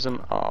then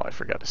Prism, oh, I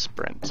forgot to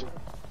sprint.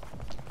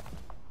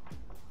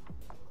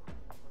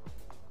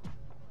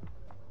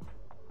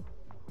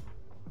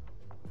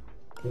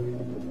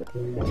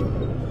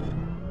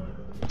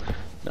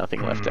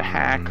 Nothing left to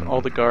hack.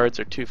 All the guards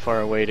are too far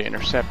away to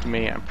intercept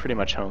me. I'm pretty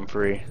much home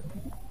free.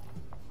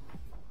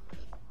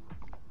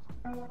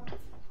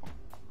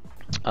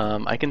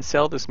 I can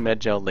sell this med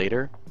gel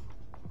later.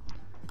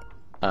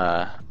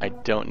 I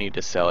don't need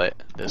to sell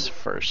it this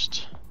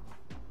first.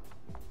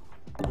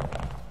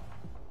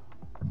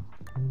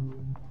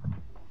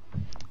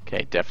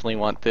 Okay, definitely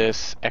want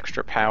this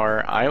extra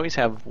power. I always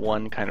have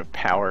one kind of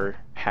power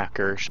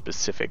hacker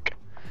specific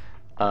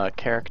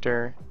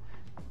character,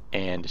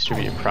 and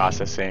distributed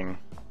processing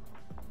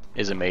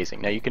is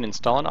amazing. Now you can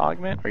install an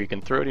augment or you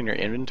can throw it in your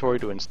inventory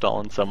to install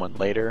in someone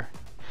later.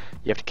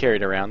 You have to carry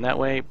it around that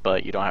way,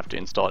 but you don't have to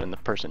install it in the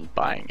person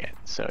buying it.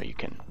 So you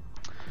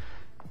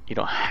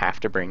don't have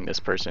to bring this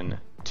person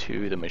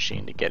to the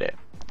machine to get it.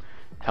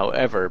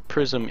 However,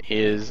 Prism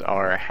is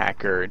our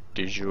hacker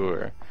du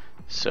jour,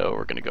 so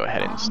we're going to go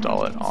ahead and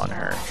install it on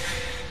her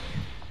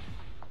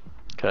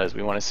because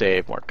we want to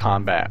save more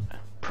combat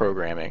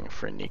programming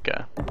for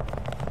Nika.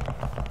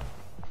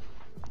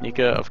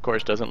 Nika, of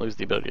course, doesn't lose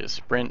the ability to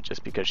sprint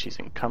just because she's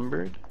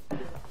encumbered.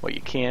 What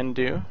you can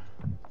do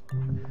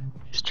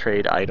is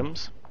trade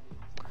items.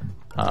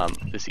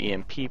 This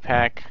EMP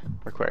pack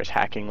requires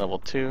hacking level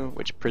 2,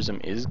 which Prism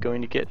is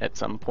going to get at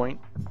some point.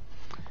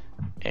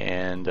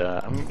 And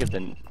I'm going to give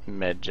the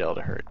med gel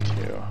to her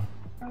too.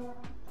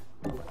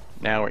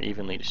 Now we're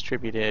evenly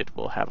distributed.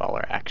 We'll have all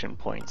our action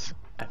points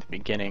at the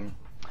beginning.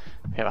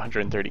 We have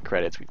 130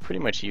 credits. We've pretty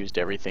much used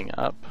everything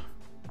up.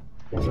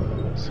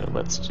 So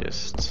let's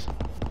just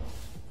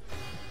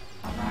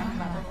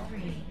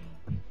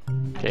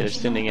Okay, they're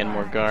sending in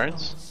more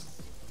guards.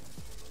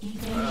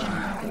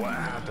 What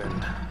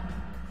happened?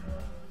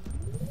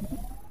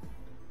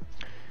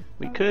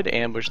 We could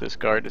ambush this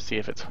guard to see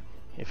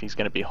if he's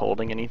going to be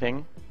holding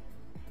anything.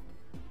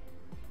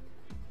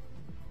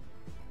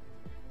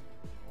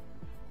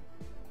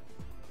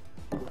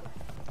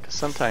 Because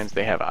sometimes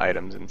they have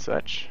items and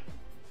such.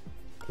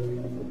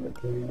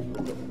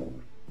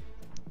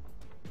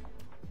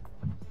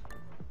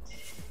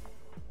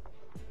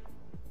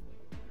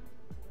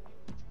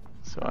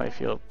 So I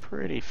feel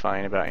pretty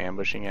fine about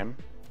ambushing him.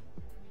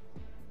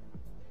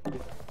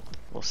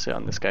 We'll sit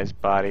on this guy's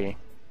body,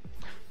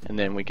 and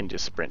then we can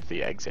just sprint to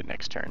the exit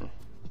next turn.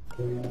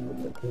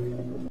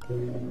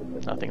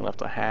 Nothing left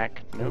to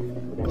hack.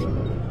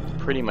 Nope.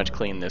 Pretty much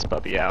clean this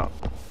puppy out.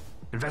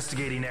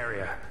 Investigating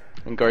area.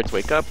 When guards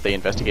wake up, they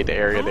investigate the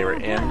area they were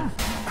in.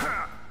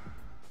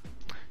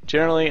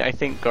 Generally, I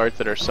think guards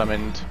that are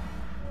summoned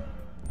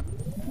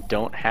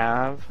don't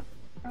have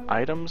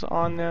items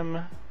on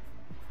them.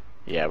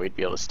 Yeah, we'd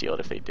be able to steal it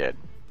if they did.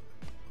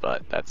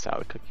 But that's how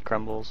the cookie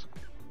crumbles.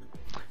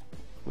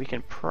 We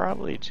can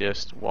probably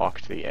just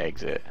walk to the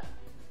exit.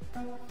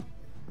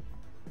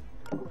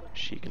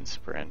 She can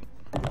sprint.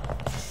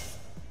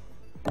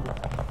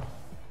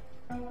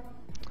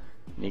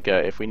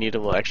 Nika, if we need a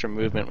little extra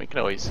movement, we could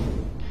always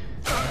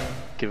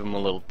give him a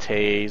little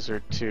tase or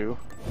two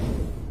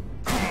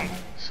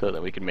so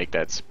that we can make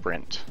that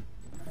sprint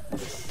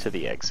to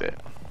the exit.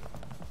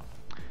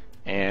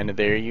 And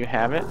there you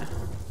have it.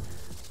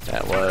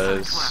 That was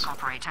excellent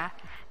work, operator.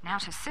 Now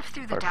to sift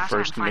through the our data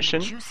first and find mission.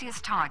 the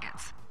juiciest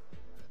targets.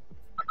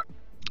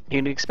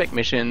 You expect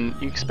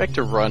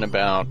to run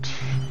about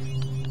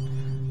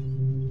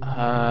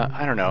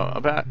I don't know,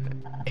 about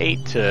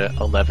 8 to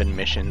 11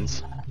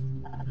 missions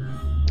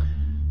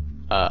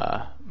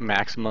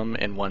maximum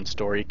in one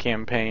story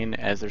campaign,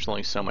 as there's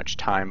only so much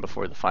time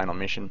before the final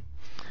mission.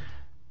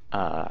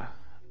 You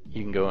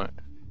can go,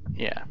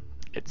 yeah,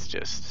 it's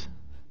just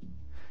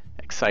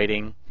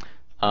exciting.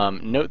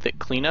 Note that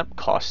cleanup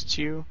costs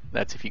you.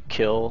 That's if you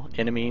kill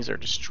enemies or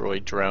destroy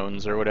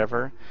drones or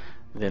whatever,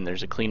 then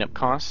there's a cleanup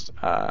cost.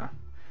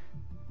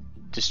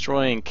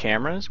 Destroying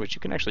cameras, which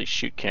you can actually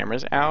shoot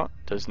cameras out,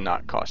 does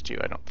not cost you,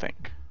 I don't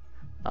think.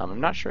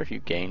 I'm not sure if you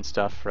gain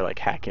stuff for like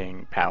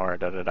hacking, power,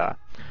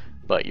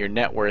 but your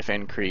net worth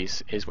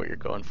increase is what you're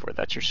going for.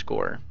 That's your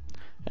score.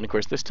 And of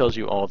course this tells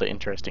you all the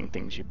interesting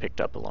things you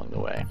picked up along the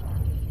way.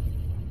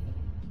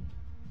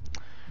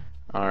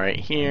 Alright,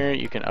 here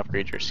you can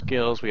upgrade your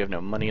skills. We have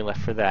no money left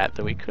for that,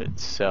 though we could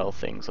sell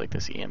things like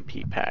this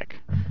EMP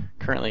pack.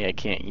 Currently I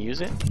can't use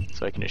it,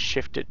 so I can just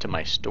shift it to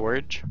my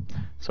storage,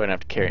 so I don't have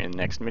to carry it in the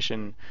next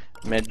mission.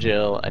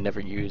 Medgel I never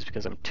use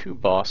because I'm too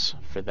boss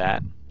for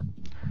that,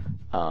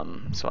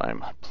 so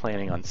I'm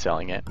planning on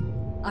selling it.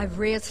 I've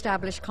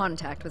re-established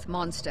contact with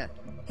Monster.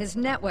 His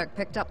network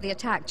picked up the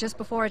attack just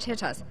before it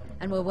hit us,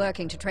 and we're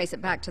working to trace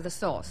it back to the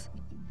source.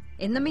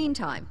 In the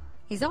meantime,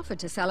 he's offered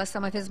to sell us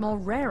some of his more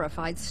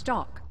rarefied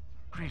stock.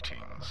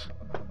 Greetings.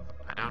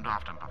 I don't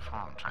often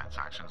perform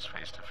transactions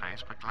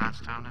face-to-face, but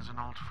Gladstone is an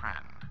old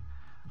friend.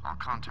 I'll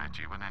contact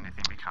you when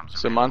anything becomes available.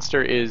 So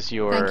Monster is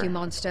your Thank you,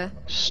 Monster.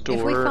 store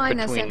if we find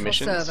their between central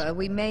missions, server,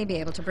 we may be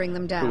able to bring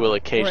them down. who will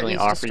occasionally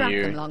or at least offer distract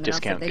you them long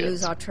discount enough that they goods.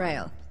 lose our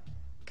trail.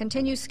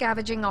 Continue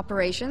scavenging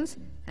operations,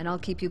 and I'll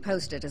keep you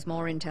posted as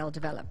more intel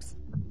develops.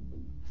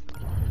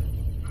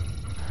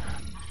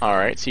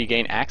 Alright, so you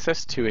gain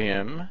access to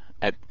him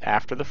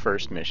after the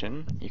first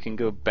mission. You can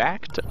go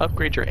back to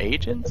upgrade your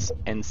agents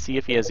and see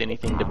if he has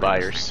anything to buy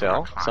or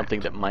sell, something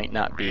that might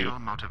not be Real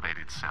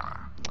motivated seller.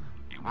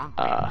 You won't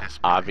beat this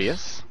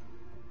obvious.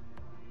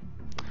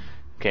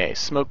 Okay,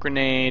 smoke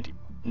grenade.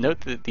 Note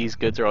that these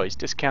goods are always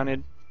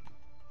discounted.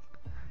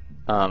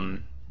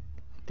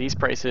 These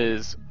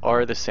prices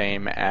are the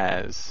same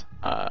as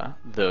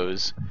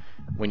those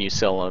when you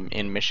sell them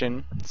in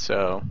mission,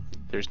 so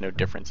there's no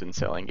difference in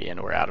selling in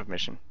or out of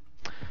mission.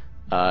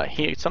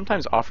 He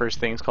sometimes offers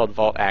things called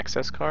vault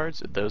access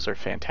cards. Those are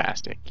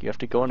fantastic. You have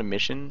to go on a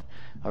mission,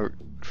 a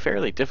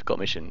fairly difficult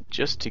mission,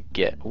 just to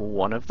get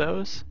one of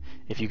those.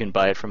 If you can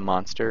buy it from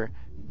Monster,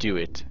 do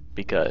it,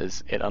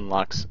 because it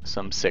unlocks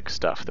some sick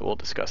stuff that we'll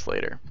discuss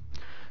later.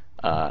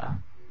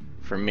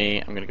 For me,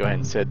 I'm going to go ahead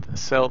and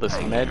sell this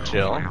med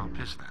gel.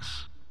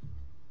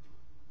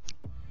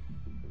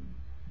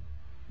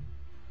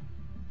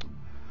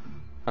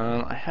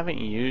 I haven't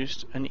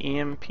used an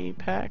EMP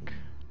pack,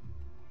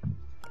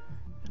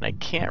 and I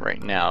can't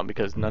right now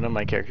because none of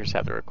my characters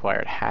have the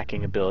required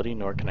hacking ability,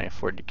 nor can I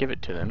afford to give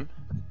it to them.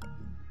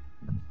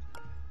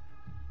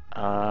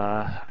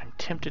 I'm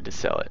tempted to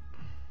sell it.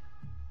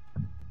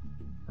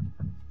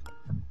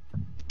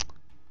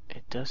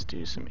 It does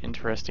do some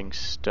interesting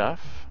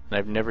stuff, and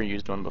I've never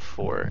used one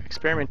before.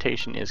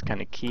 Experimentation is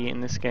kind of key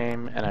in this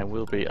game, and I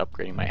will be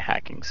upgrading my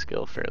hacking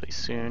skill fairly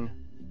soon.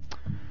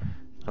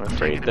 I'm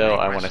afraid, though,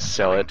 I want to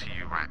sell it. To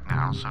you right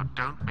now, so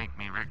don't make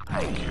me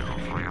thank you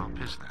for your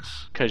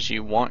business. Because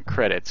you want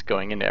credits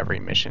going into every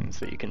mission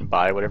so that you can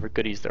buy whatever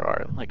goodies there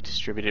are, like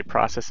distributed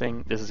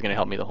processing. This is going to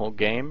help me the whole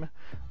game.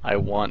 I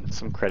want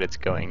some credits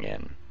going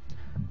in.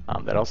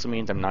 That also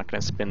means I'm not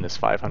going to spend this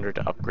 500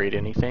 to upgrade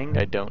anything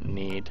I don't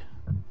need.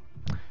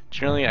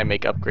 Generally, I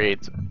make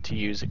upgrades to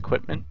use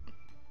equipment,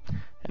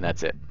 and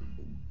that's it.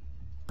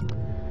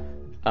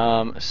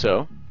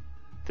 So,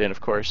 then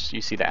of course,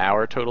 you see the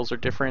hour totals are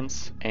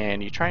different,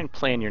 and you try and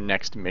plan your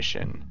next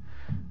mission.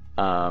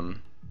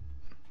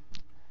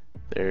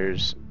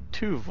 There's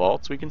 2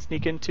 vaults we can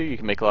sneak into. You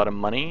can make a lot of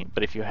money,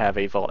 but if you have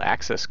a vault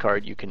access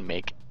card, you can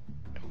make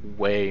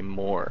way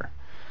more.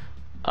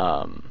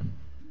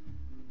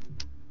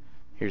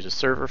 Here's a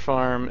server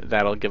farm.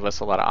 That'll give us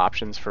a lot of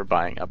options for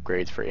buying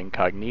upgrades for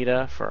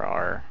incognita, for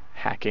our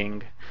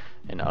hacking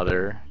and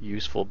other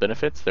useful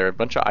benefits. There are a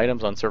bunch of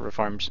items on server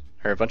farms,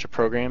 or a bunch of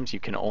programs you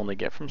can only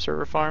get from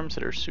server farms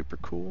that are super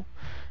cool.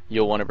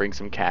 You'll want to bring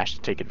some cash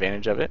to take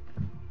advantage of it.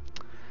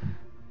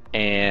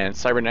 And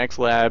Cybernetics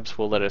Labs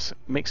will let us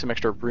make some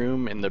extra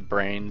room in the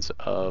brains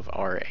of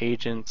our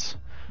agents,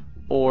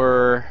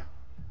 or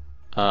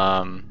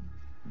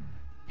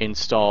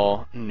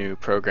install new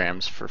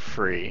programs for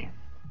free.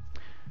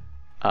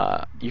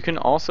 You can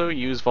also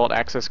use vault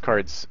access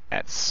cards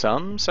at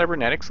some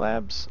Cybernetics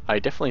Labs. I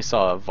definitely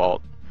saw a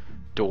vault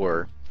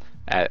door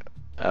at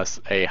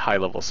a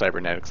high-level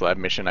Cybernetics Lab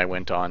mission I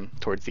went on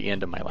towards the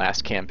end of my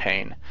last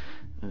campaign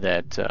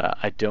that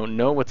I don't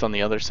know what's on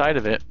the other side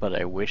of it, but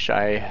I wish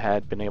I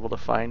had been able to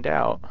find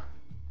out.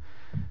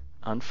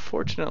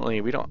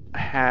 Unfortunately, we don't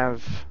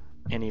have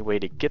any way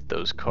to get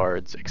those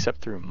cards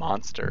except through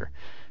Monster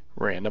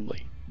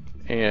randomly,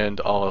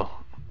 and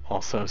I'll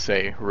also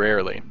say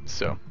rarely.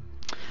 So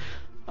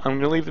I'm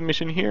going to leave the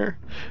mission here.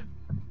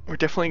 We're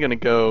definitely going to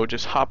go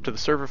just hop to the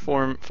server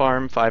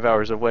farm 5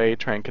 hours away,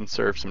 try and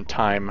conserve some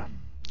time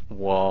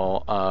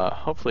while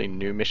hopefully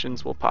new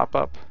missions will pop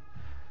up,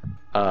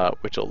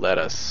 which will let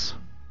us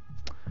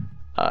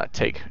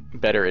take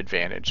better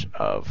advantage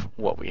of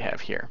what we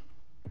have here.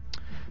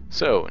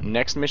 So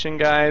next mission,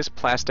 guys,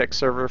 Plastic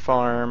server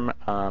farm,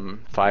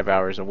 5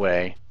 hours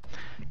away.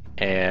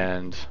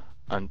 And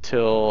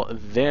until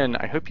then,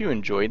 I hope you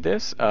enjoyed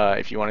this.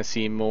 If you want to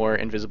see more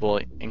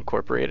Invisible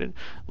Incorporated,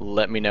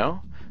 let me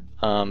know,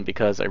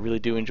 because I really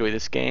do enjoy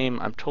this game.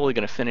 I'm totally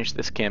going to finish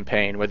this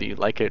campaign, whether you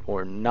like it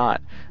or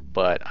not,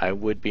 but I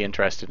would be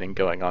interested in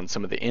going on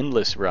some of the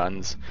endless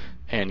runs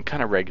and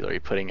kind of regularly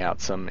putting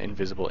out some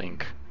Invisible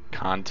Ink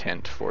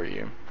content for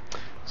you.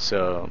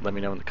 So let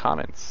me know in the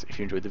comments. If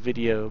you enjoyed the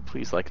video,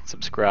 please like and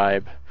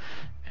subscribe.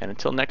 And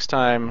until next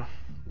time,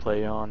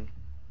 play on.